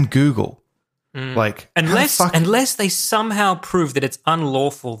Apple and Google. Unless they somehow prove that it's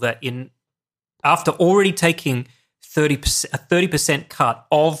unlawful that after already taking 30% cut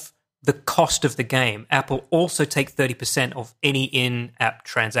of the cost of the game, Apple also take 30% of any in-app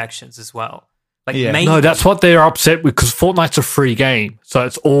transactions as well. No, that's what they're upset with, because Fortnite's a free game, so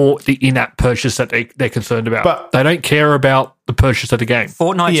it's all the in-app purchase that they're concerned about. But they don't care about the purchase of the game.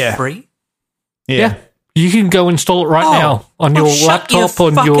 Fortnite's free? Yeah. You can go install it right now on your laptop,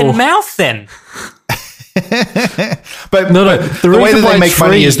 on your fucking mouth then. But No. the way that they make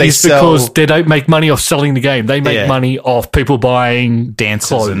money is they sell because they don't make money off selling the game. They make money off people buying dances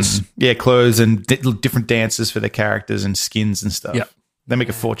clothes. and clothes and different dances for their characters and skins and stuff. Yeah. They make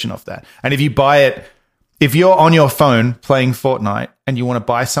a fortune off that. And if you buy it, if you're on your phone playing Fortnite and you want to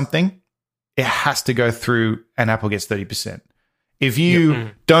buy something, it has to go through and Apple gets 30%. If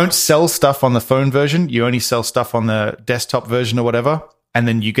you don't sell stuff on the phone version, you only sell stuff on the desktop version or whatever, and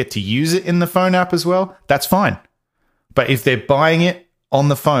then you get to use it in the phone app as well, that's fine. But if they're buying it on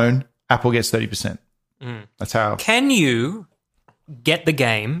the phone, Apple gets 30%. That's how. Can you get the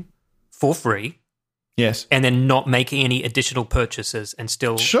game for free Yes. and then not make any additional purchases and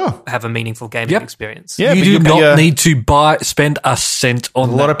still Sure. have a meaningful gaming experience? Yeah, You but do pay not need to spend a cent on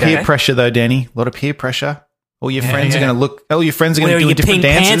a lot of peer game. pressure though, Danny. A lot of peer pressure. All your friends are yeah. going to look. All your friends are Where going are to do your different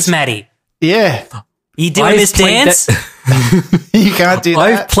pink dances. pants, Maddie? Yeah, You doing I've this played dance? you can't do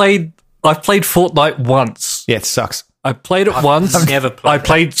I've that. played Fortnite once. Yeah, it sucks. I played it once. I've never played I that.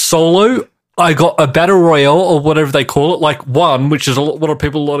 played solo. I got a battle royale or whatever they call it, like one, which is what a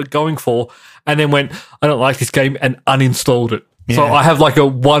people are going for, and then went, I don't like this game, and uninstalled it. So Yeah. I have like a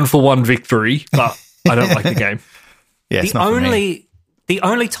 1-for-1 victory, but I don't like the game. Yeah, it's The not for me.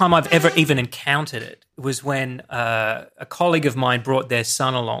 only time I've ever even encountered it was when a colleague of mine brought their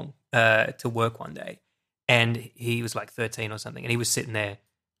son along to work one day, and he was like 13 or something, and he was sitting there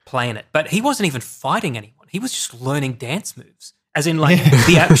playing it, but he wasn't even fighting anyone. He was just learning dance moves, as in like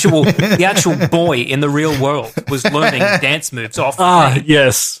the actual boy in the real world was learning dance moves off. Ah, me.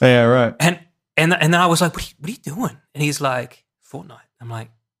 yes. Yeah, right. And then I was like, what are you doing? And he's like, Fortnite. I'm like,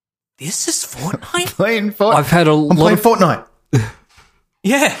 this is Fortnite? Playing Fortnite. I've had I'm playing Fortnite.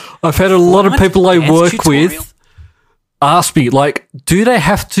 Yeah. I've had a lot of Fortnite people I dance work tutorial? with ask me, like, do they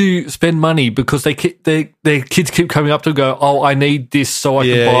have to spend money because their kids keep coming up to go, oh, I need this so I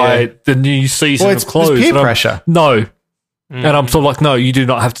Yeah, can buy yeah. the new season Well, of it's clothes. peer And I'm- pressure. No. And I'm sort of like, no, you do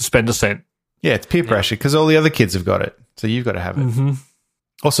not have to spend a cent. Yeah, it's peer pressure because all the other kids have got it, so you've got to have it.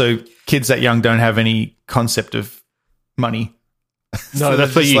 Also, kids that young don't have any concept of money. No, So that's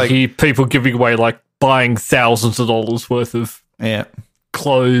it's where just you like- hear people giving away, like, buying thousands of dollars worth of Yeah.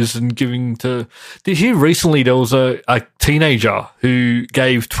 clothes and giving to. Did you hear recently there was a teenager who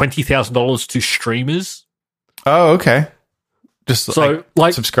gave $20,000 to streamers? Oh, okay. Just So,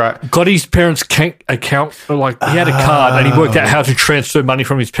 like, subscribe. got his parents' account, like, he had a card and he worked out how to transfer money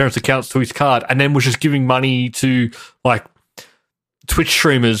from his parents' accounts to his card, and then was just giving money to, like, Twitch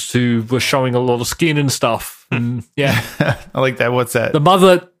streamers who were showing a lot of skin and stuff. And yeah, I like that. What's that? the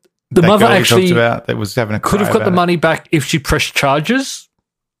mother that girl we actually talked about that was having a could have cry got the about money back if she pressed charges.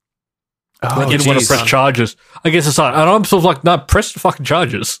 it. Like, Oh, didn't want to geez. press charges. I guess it's like, and I'm sort of like, no, press the fucking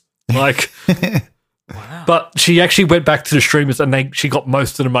charges. Like, but she actually went back to the streamers and she got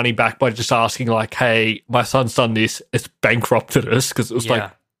most of the money back by just asking, like, hey, my son's done this. It's bankrupted us because it was like,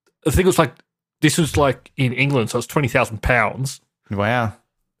 I think it was like, this was like in England, so it's £20,000 Wow.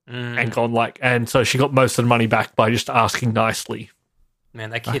 and gone like, and so she got most of the money back by just asking nicely. Man,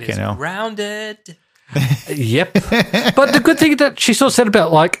 that kid Fucking is hell. grounded. Yep. But the good thing that she sort of said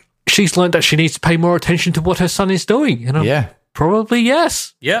about, like, she's learned that she needs to pay more attention to what her son is doing. And I'm Yeah. probably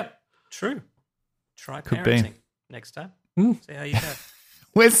yes. Yep, true. Try Could be. parenting next time. Hmm. See how you go.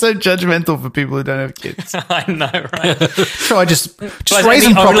 We're so judgmental for people who don't have kids. I know, right? So just But raise the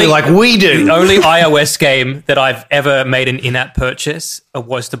them properly only- like we do. The only iOS game that I've ever made an in-app purchase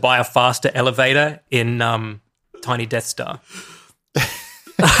was to buy a faster elevator in Tiny Death Star.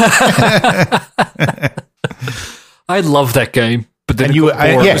 I love that game. But then And it you were, got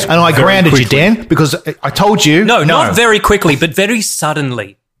boring yes, and I very grounded you, quickly. Dan, because I told you. No, not very quickly, but very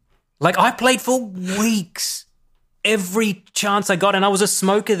suddenly. Like, I played for weeks. Every chance I got, and I was a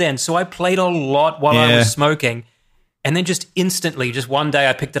smoker then, so I played a lot while I Yeah. was smoking. And then just instantly, just one day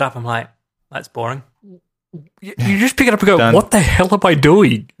I picked it up, I'm like, that's boring. You just pick it up and go, Done. what the hell am I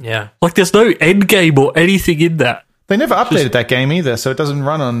doing? Yeah. Like, there's no end game or anything in that. They never updated that game either, so it doesn't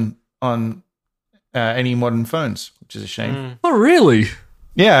run on any modern phones, which is a shame. Oh, really?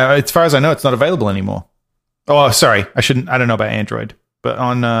 Yeah, as far as I know, it's not available anymore. Oh, sorry, I don't know about Android, but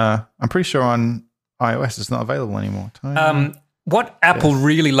on I'm pretty sure on iOS it's not available anymore. What Apple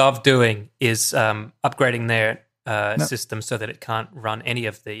really love doing is upgrading their system so that it can't run any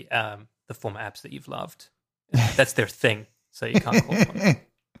of the former apps that you've loved. That's their thing, so you can't call them.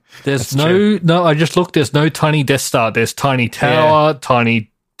 There's no, I just looked, there's no Tiny Death Star. There's Tiny Tower, Tiny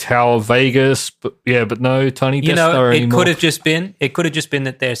Tower Vegas, but no Tiny You Death Star know, it anymore. could have just been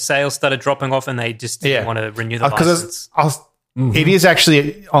that their sales started dropping off and they just didn't want to renew the license. It is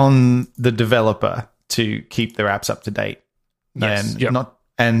actually on the developer to keep their apps up to date. Yes.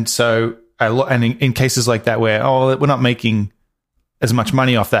 And Yep. so and in cases like that where we're not making as much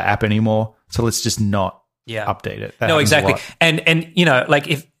money off that app anymore, so let's just not update it. That no, happens a exactly. lot. And you know, like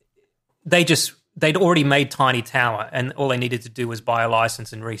if they'd already made Tiny Tower, and all they needed to do was buy a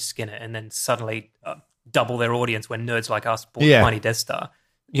license and reskin it, and then suddenly double their audience when nerds like us bought Tiny Death Star.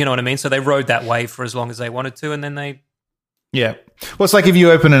 You know what I mean? So they rode that wave for as long as they wanted to, and then they... Yeah. Well, it's like if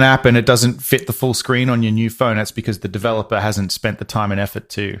you open an app and it doesn't fit the full screen on your new phone, that's because the developer hasn't spent the time and effort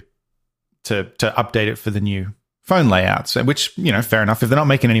to update it for the new phone layouts, which, you know, fair enough. If they're not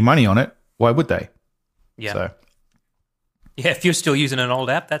making any money on it, why would they? Yeah. So. Yeah, if you're still using an old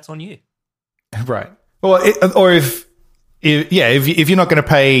app, that's on you. Right. Well, if you're not going to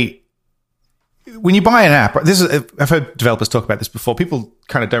pay... When you buy an app, I've heard developers talk about this before. People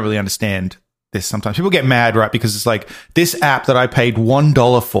kind of don't really understand this sometimes. People get mad, right? Because it's like, this app that I paid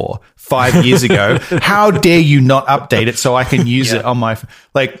 $1 for 5 years ago, how dare you not update it so I can use it on my...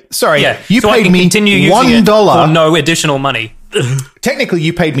 Like, sorry, you so paid me $1 for no additional money. Technically,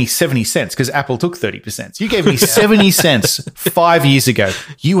 you paid me 70 cents because Apple took 30%. So you gave me 70 cents 5 years ago.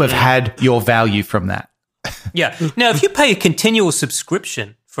 You have had your value from that. Yeah. Now, if you pay a continual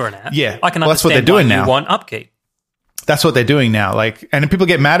subscription for an app, I can understand that's what they're doing why now. You want upkeep. That's what they're doing now. Like, and people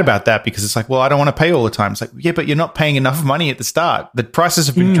get mad about that because it's like, well, I don't want to pay all the time. It's like, yeah, but you're not paying enough money at the start. The prices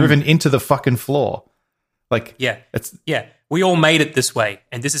have been driven into the fucking floor. Like, we all made it this way,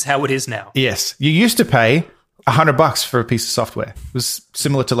 and this is how it is now. Yes, you used to pay $100 for a piece of software. It was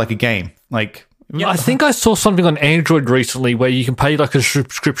similar to like a game. Like, I think I saw something on Android recently where you can pay like a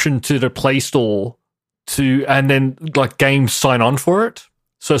subscription to the Play Store and then like games sign on for it.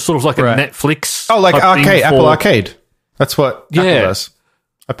 So it's sort of like a Netflix. Oh, like Arcade, Apple Arcade. That's what Apple does.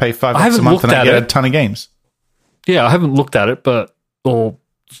 I pay $5 a month and I get a ton of games. Yeah, I haven't looked at it, or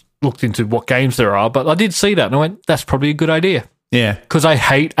looked into what games there are, but I did see that and I went, that's probably a good idea. Yeah. Because I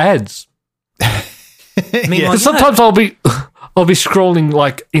hate ads. Meanwhile, sometimes I'll be scrolling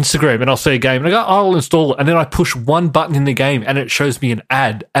like Instagram and I'll see a game and I go, I'll install it, and then I push one button in the game and it shows me an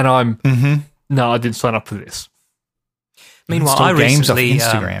ad and I'm no, I didn't sign up for this. Meanwhile, I recently paid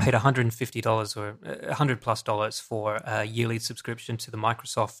 $150 or $100+ for a yearly subscription to the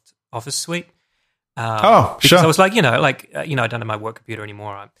Microsoft Office suite. Because I was like, I don't have my work computer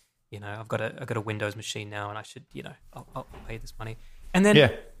anymore. I've got a Windows machine now, and I should, I'll pay this money. And then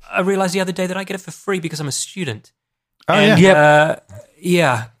I realized the other day that I get it for free because I'm a student. Oh, and,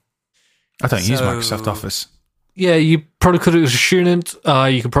 yeah. I don't use Microsoft Office. Yeah, you probably could as a student.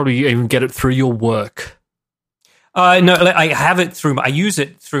 You could probably even get it through your work. No, I have it through. I use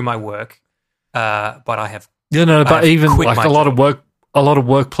it through my work, but I have. But even like a lot of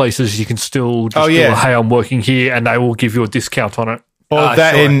workplaces, you can still just do hey, I'm working here, and they will give you a discount on it. Or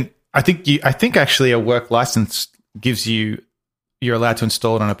that I think actually a work license gives you're allowed to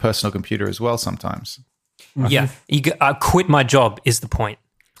install it on a personal computer as well sometimes. Yeah, quit my job is the point.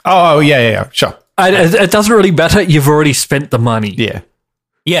 Oh yeah, sure. It doesn't really matter. You've already spent the money.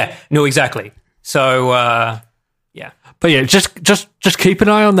 Yeah. No, exactly. So. But yeah, just keep an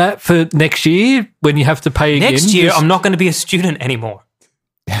eye on that for next year when you have to pay again. Next year, I'm not going to be a student anymore.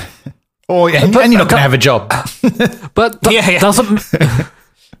 And you're not going to have a job. But doesn't...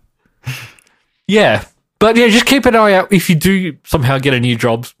 Yeah. But yeah, just keep an eye out if you do somehow get a new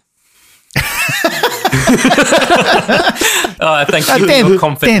job. Thank you for your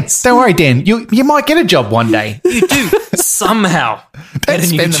confidence. Dan, don't worry, Dan. You might get a job one day. You do somehow. Don't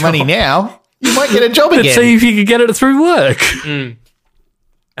spend the money now. You might get a job again. Let's see if you can get it through work.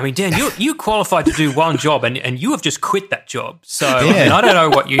 I mean, Dan, you qualified to do one job, and you have just quit that job. So I don't know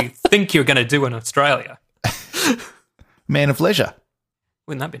what you think you're going to do in Australia. Man of leisure.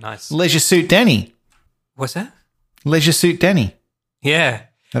 Wouldn't that be nice? Leisure Suit Danny. What's that? Leisure Suit Danny. Yeah.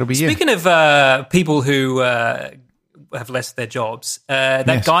 That'll be Speaking of people who have lost their jobs,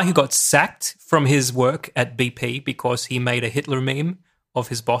 that guy who got sacked from his work at BP because he made a Hitler meme of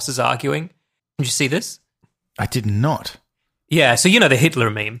his bosses arguing. Did you see this? I did not. Yeah, so you know the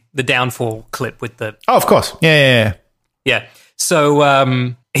Hitler meme, the downfall clip with the... Oh, of course. Yeah.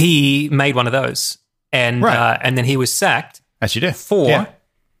 So he made one of those, and then he was sacked as you do. For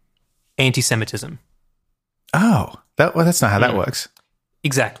anti-Semitism. Oh, that's not how that works.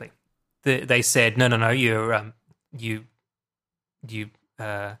 Exactly. They said, no, you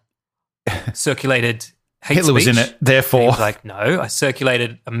circulated hate Hitler speech. was in it, therefore. He was like, no, I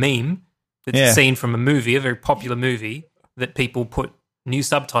circulated a meme that's a scene from a movie, a very popular movie, that people put new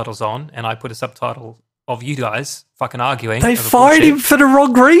subtitles on, and I put a subtitle of you guys fucking arguing. They fired him for the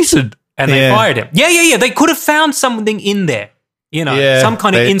wrong reason. And they fired him. Yeah. They could have found something in there. Some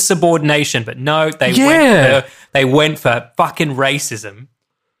kind of insubordination, but no, they went for fucking racism.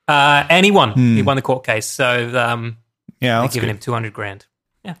 And he won. He won the court case. So Yeah, they're that's giving good. him $200,000.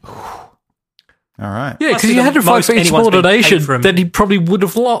 Yeah. All right. Yeah, Must because be he the had to fight most for each anyone's more been paid donation for him. that he probably would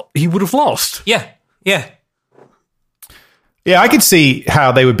have lost. Yeah. Yeah. Yeah, I could see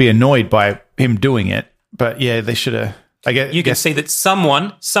how they would be annoyed by him doing it, but yeah, they should have. You can see that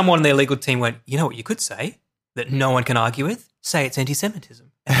someone in their legal team went, you know what you could say that no one can argue with? Say it's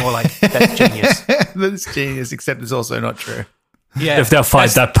anti-Semitism. And we're like, that's genius. That's genius, except it's also not true. Yeah, If they'll find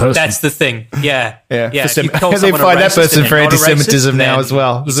that's- that person. That's the thing. Yeah. Yeah, If you call they someone a find that racist person and for they're not a racist, anti-Semitism now then as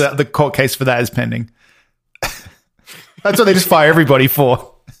well. The court case for that is pending. That's what they just fire everybody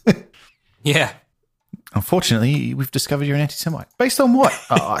for. Yeah. Unfortunately, we've discovered you're an anti-Semite. Based on what?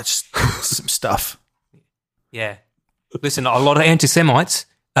 Just some stuff. Yeah. Listen, a lot of anti-Semites,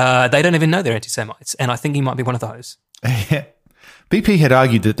 they don't even know they're anti-Semites. And I think he might be one of those. Yeah. BP had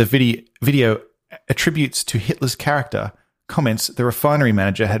argued that the video attributes to Hitler's character comments the refinery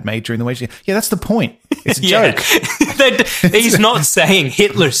manager had made during the wage. Yeah, that's the point. It's a Yeah. joke. He's not saying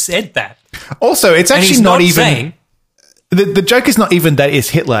Hitler said that. Also, it's And actually he's not even saying, the joke is not even that it's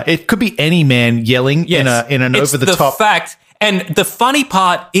Hitler. It could be any man yelling in an it's over the top. fact. And the funny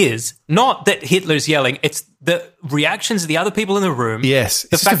part is not that Hitler's yelling; it's the reactions of the other people in the room. Yes, the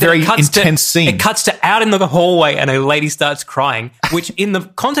it's just a that very it cuts intense scene. It cuts to out in the hallway, and a lady starts crying, which, in the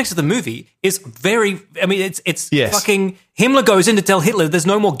context of the movie, is very. I mean, it's Yes. fucking. Himmler goes in to tell Hitler there's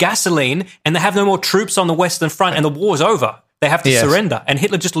no more gasoline, and they have no more troops on the Western Front, and the war's over. They have to Yes. surrender, and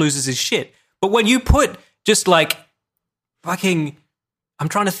Hitler just loses his shit. But when you put just like fucking, I'm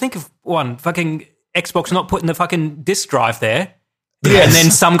trying to think of one fucking Xbox not putting the fucking disk drive there. Yes. And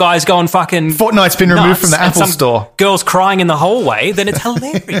then some guys going fucking Fortnite's been removed from the nuts, and Apple some Store. Girls crying in the hallway, then it's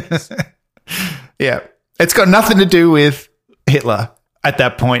hilarious. Yeah, it's got nothing to do with Hitler at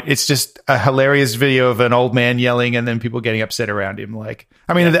that point. It's just a hilarious video of an old man yelling and then people getting upset around him. Like,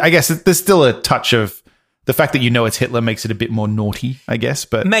 I mean, I guess there's still a touch of the fact that you know it's Hitler makes it a bit more naughty, I guess.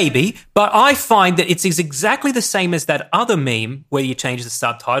 But Maybe, but I find that it's exactly the same as that other meme where you change the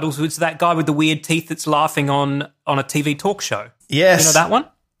subtitles. It's that guy with the weird teeth that's laughing on a TV talk show. yes, You know that one?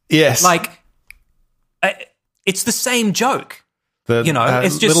 Yes, Like, it's the same joke. the, You know,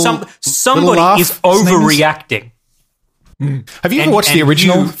 it's just little somebody laugh. is His name overreacting. Have you ever and- watched the and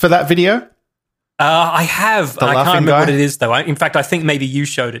original you- for that video? I have. I can't laughing remember guy? what it is, though. In fact, I think maybe you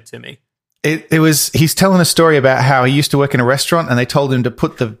showed it to me. It was he's telling a story about how he used to work in a restaurant and they told him to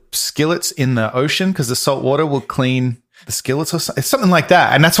put the skillets in the ocean because the salt water will clean the skillets or something. It's something like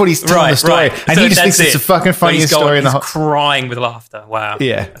that. And that's what he's telling the story. And So he just that's thinks it's it. the fucking But funniest he's going- story in the he's whole. crying with laughter. Wow.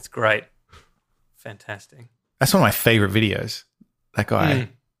 Yeah. That's great. Fantastic. That's one of my favorite videos. That guy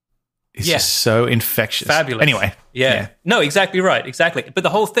is Yeah. just so infectious. Fabulous. Anyway. Yeah. No, exactly right. Exactly. But the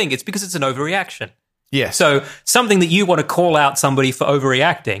whole thing, it's because it's an overreaction. Yes. So something that you want to call out somebody for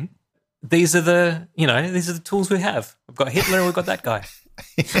overreacting, these are the tools we have. We've got Hitler and we've got that guy.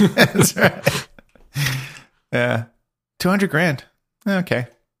 That's right. Yeah. $200,000. Okay.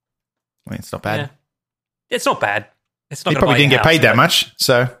 I mean, it's not bad. Yeah. It's not bad. It's not He gonna probably buy didn't your get house, paid that but- much.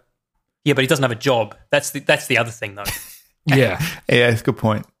 So, Yeah, but he doesn't have a job. That's the other thing, though. Yeah. yeah, it's a good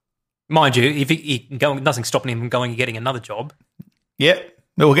point. Mind you, if he can go, nothing's stopping him from going and getting another job. Yep.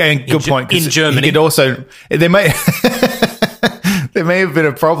 Well, again, good point. 'cause in Germany. he could also there may there may have been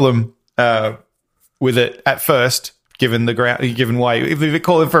a problem with it at first, given the ground, given why if they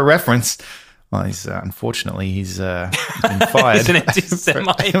call him for a reference. Well, he's unfortunately he's been fired. He's an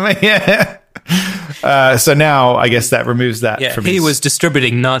anti-Semite. Yeah. So now I guess that removes that. Yeah, from he his, was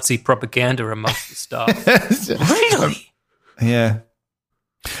distributing Nazi propaganda amongst the staff. Really? Yeah.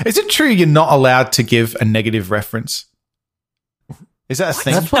 Is it true you're not allowed to give a negative reference? Is that a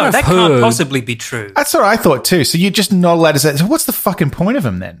thing? That's what No, I've that can't heard. possibly be true. That's what I thought too. So you're just not allowed to say. So what's the fucking point of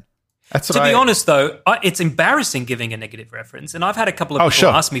him then? That's what To be honest, though, it's embarrassing giving a negative reference. And I've had a couple of Oh, people sure.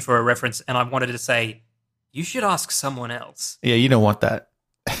 ask me for a reference, and I wanted to say, you should ask someone else. Yeah, you don't want that.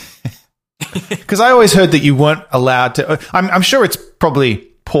 Because I always heard that you weren't allowed to. I'm sure it's probably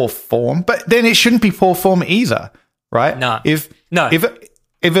poor form, but then it shouldn't be poor form either, right? No. If No. if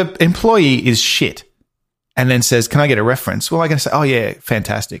an employee is shit and then says, "Can I get a reference?" Well, am I going to say, "Oh yeah,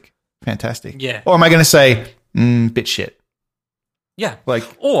 fantastic, fantastic"? Yeah. Or am I going to say, "Bit shit"? Yeah. Like,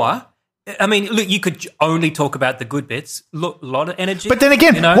 Or, I mean, look, you could only talk about the good bits. Look, a lot of energy. but then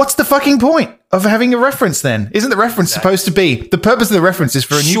again, you know? what's the fucking point of having a reference then? Isn't the reference supposed to be the purpose of the reference is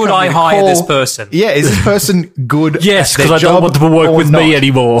for a new Should company I to hire call- this person? Yeah, is this person good? Yes, at their because I don't job want them to work or with not? me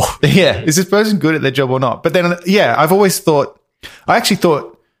anymore. Yeah, is this person good at their job or not? But then, yeah, I've always thought, I actually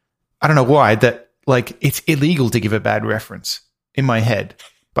thought, I don't know why, that like it's illegal to give a bad reference in my head.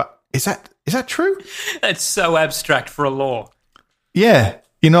 But is that true? That's so abstract for a law. Yeah,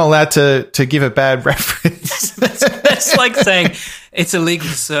 You're not allowed to give a bad reference. That's like saying it's illegal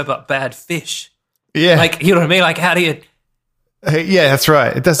to serve up bad fish. Yeah. Like, you know what I mean? Like, how do you... Yeah, that's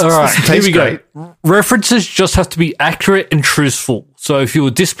right. It doesn't, All right, doesn't here taste we great. go. References just have to be accurate and truthful. So if you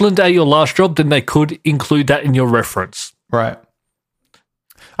were disciplined at your last job, then they could include that in your reference. Right.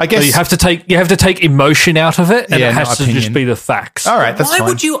 I guess So you have to take emotion out of it, and Yeah, it has not to just opinion. be the facts. All right, that's why fine.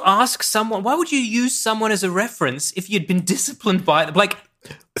 would you ask someone... Why would you use someone as a reference if you'd been disciplined by... Like,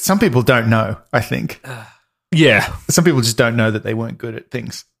 Some people don't know, I think. Yeah. Some people just don't know that they weren't good at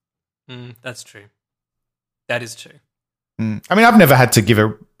things. that's true. That is true. I mean, I've never had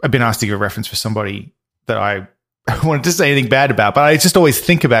to I've been asked to give a reference for somebody that I wanted to say anything bad about, but I just always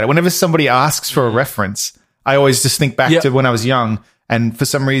think about it. Whenever somebody asks for a reference, I always just think back to when I was young, and for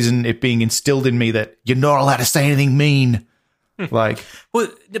some reason it being instilled in me that you're not allowed to say anything mean. Like, Well,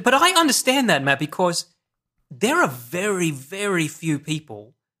 but I understand that, Matt, because there are very, very few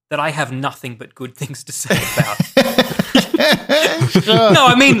people that I have nothing but good things to say about. No,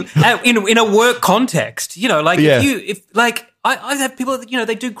 I mean, in a work context, you know, like I have people that, you know,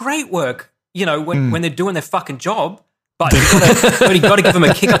 they do great work, you know, when they're doing their fucking job, but you got to give them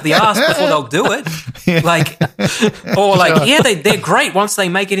a kick up the ass before they'll do it. Like, or like, they're great once they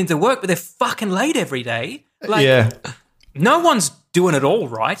make it into work, but they're fucking late every day. Like, no one's doing it all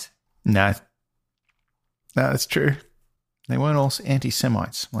right. No, that's true. They weren't all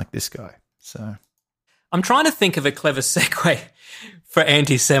anti-Semites like this guy. So I'm trying to think of a clever segue for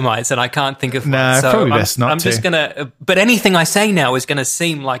anti-Semites, and I can't think of one. No, So probably best not I'm to. just gonna. But anything I say now is gonna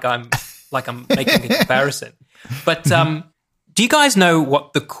seem like I'm making a comparison. But do you guys know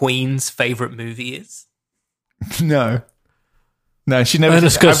what the Queen's favorite movie is? no, she never.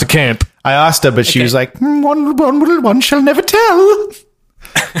 Ernest Goes to Camp. I asked her, but she was like, one little one shall never tell.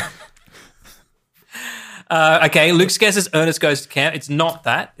 Okay, Luke's guess is Ernest Goes to Camp. It's not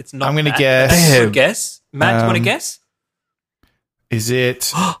that. It's not. I'm going to that. guess. That's a good guess. Matt, do you want to guess? Is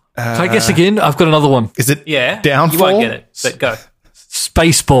it? Can I guess again? I've got another one. Is it? Yeah. Downfall? You won't get it, but go.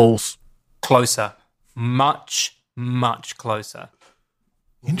 Spaceballs. Closer. Much, much closer.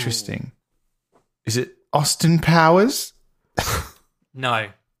 Interesting. Is it Austin Powers? No.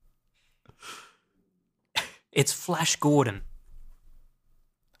 It's Flash Gordon.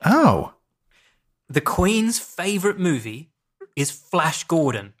 Oh, The Queen's favourite movie is Flash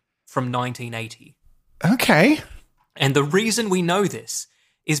Gordon from 1980. okay. And the reason we know this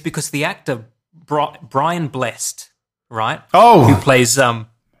is because the actor Brian Blessed, right? Oh. Who plays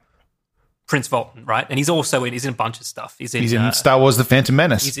Prince Fulton, right? And he's in a bunch of stuff. He's in Star Wars: The Phantom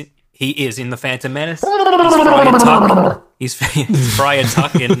Menace. He is in The Phantom Menace. He's Friar Tuck. He's Friar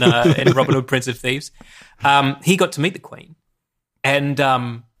Tuck in Robin Hood, Prince of Thieves. He got to meet the Queen. And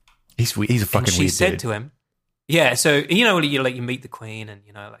He's a fucking and she weird said dude. to him, yeah, so, you know, you meet the Queen and,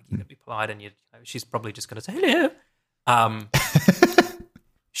 you know, like, you got to be polite and she's probably just going to say hello.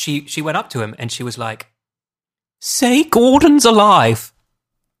 She went up to him and she was like, say Gordon's alive.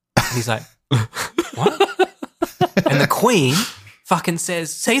 And he's like, what? And the Queen fucking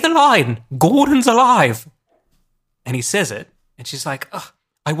says, say the line, Gordon's alive. And he says it and she's like,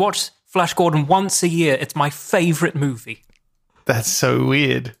 I watch Flash Gordon once a year. It's my favourite movie. That's so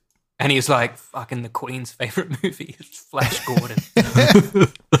weird. And he was like, fucking the Queen's favourite movie is Flash Gordon.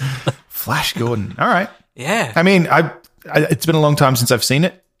 Flash Gordon. All right. Yeah. I mean, it's been a long time since I've seen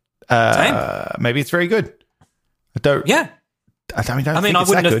it. Same. Maybe it's very good. I don't. Yeah. I don't I mean, think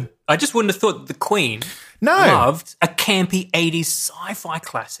it's that good. I just wouldn't have thought the Queen No. loved a campy 80s sci-fi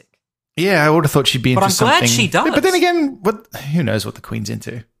classic. Yeah, I would have thought she'd be into But I'm something. glad she does. But then again, who knows what the Queen's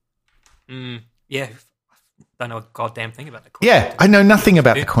into? Yeah. Don't know a goddamn thing about the Queen. Yeah, I know nothing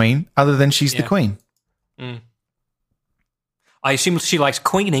about the Queen other than she's the Yeah. Queen. I assume she likes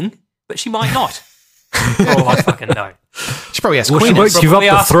queening, but she might not. For all I fucking know. She probably has Well, she queeners. won't give up Probably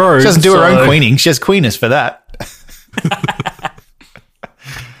the after- throne. She doesn't do her so- own queening. She has queeners for that.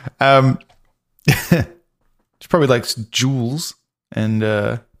 She probably likes jewels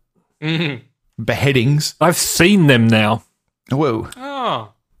and beheadings. I've seen them now. Whoa,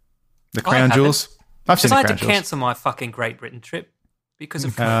 Oh. the crown haven't. jewels. I've seen Because I the had crown to jewels. cancel my fucking Great Britain trip because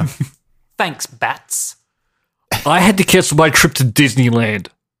of thanks, bats. I had to cancel my trip to Disneyland.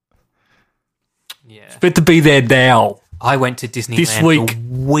 Yeah. Meant to be there now. I went to Disneyland This week. a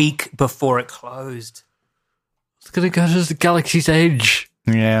week before it closed. It's going to go to the Galaxy's Edge.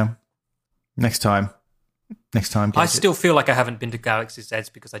 Yeah. Next time. I Gadget. still feel like I haven't been to Galaxy's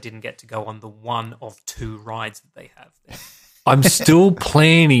Edge because I didn't get to go on the one of two rides that they have there. I'm still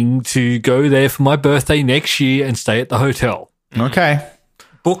planning to go there for my birthday next year and stay at the hotel. Okay.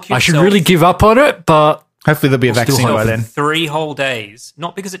 Book yourself. I should really give up on it, but Hopefully there'll be a vaccine by then. 3 whole days,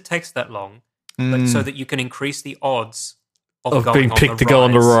 not because it takes that long, but so that you can increase the odds of going being on picked the to go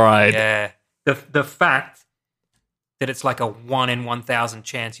on the rides. ride. Yeah. The fact that it's like a 1 in 1,000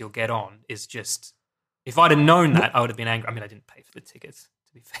 chance you'll get on is just... If I'd have known that, I would have been angry. I mean, I didn't pay for the tickets,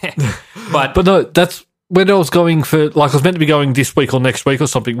 to be fair. But no, that's when I was going for, like, I was meant to be going this week or next week or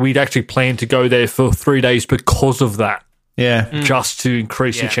something. We'd actually planned to go there for 3 days because of that. Yeah. Just to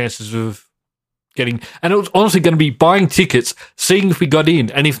increase your chances of getting... And it was honestly going to be buying tickets, seeing if we got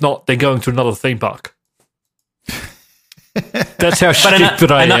in, and if not, then going to another theme park. That's how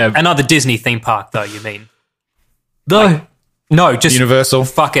stupid I am. Another Disney theme park, though, you mean? No. No, just... Universal.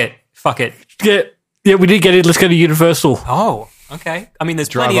 Fuck it. Yeah, we did get in. Let's go to Universal. Oh, okay. I mean, there's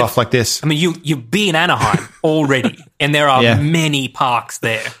Drive plenty off like this. I mean, you've been in Anaheim already, and there are many parks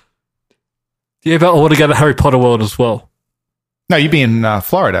there. Yeah, but I want to go to Harry Potter World as well. No, you'd be in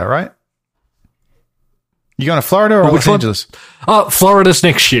Florida, right? You going to Florida or Los Angeles? Florida's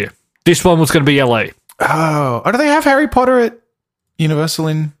next year. This one was going to be LA. Oh, do they have Harry Potter at Universal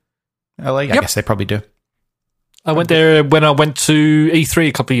in LA? I guess they probably do. I went there when I went to E3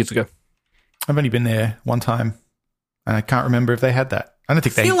 a couple of years ago. I've only been there one time, and I can't remember if they had that. I don't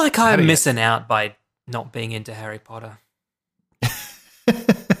think they feel like had I'm it missing out by not being into Harry Potter.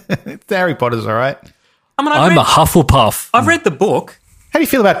 Harry Potter's all right. I mean, I'm a Hufflepuff. I've read the book. How do you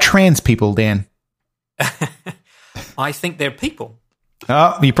feel about trans people, Dan? I think they're people.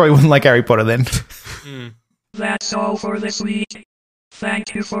 Oh, you probably wouldn't like Harry Potter then. That's all for this week.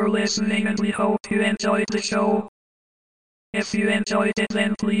 Thank you for listening, and we hope you enjoyed the show. If you enjoyed it,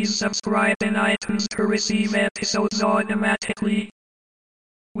 then please subscribe in iTunes to receive episodes automatically.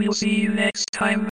 We'll see you next time.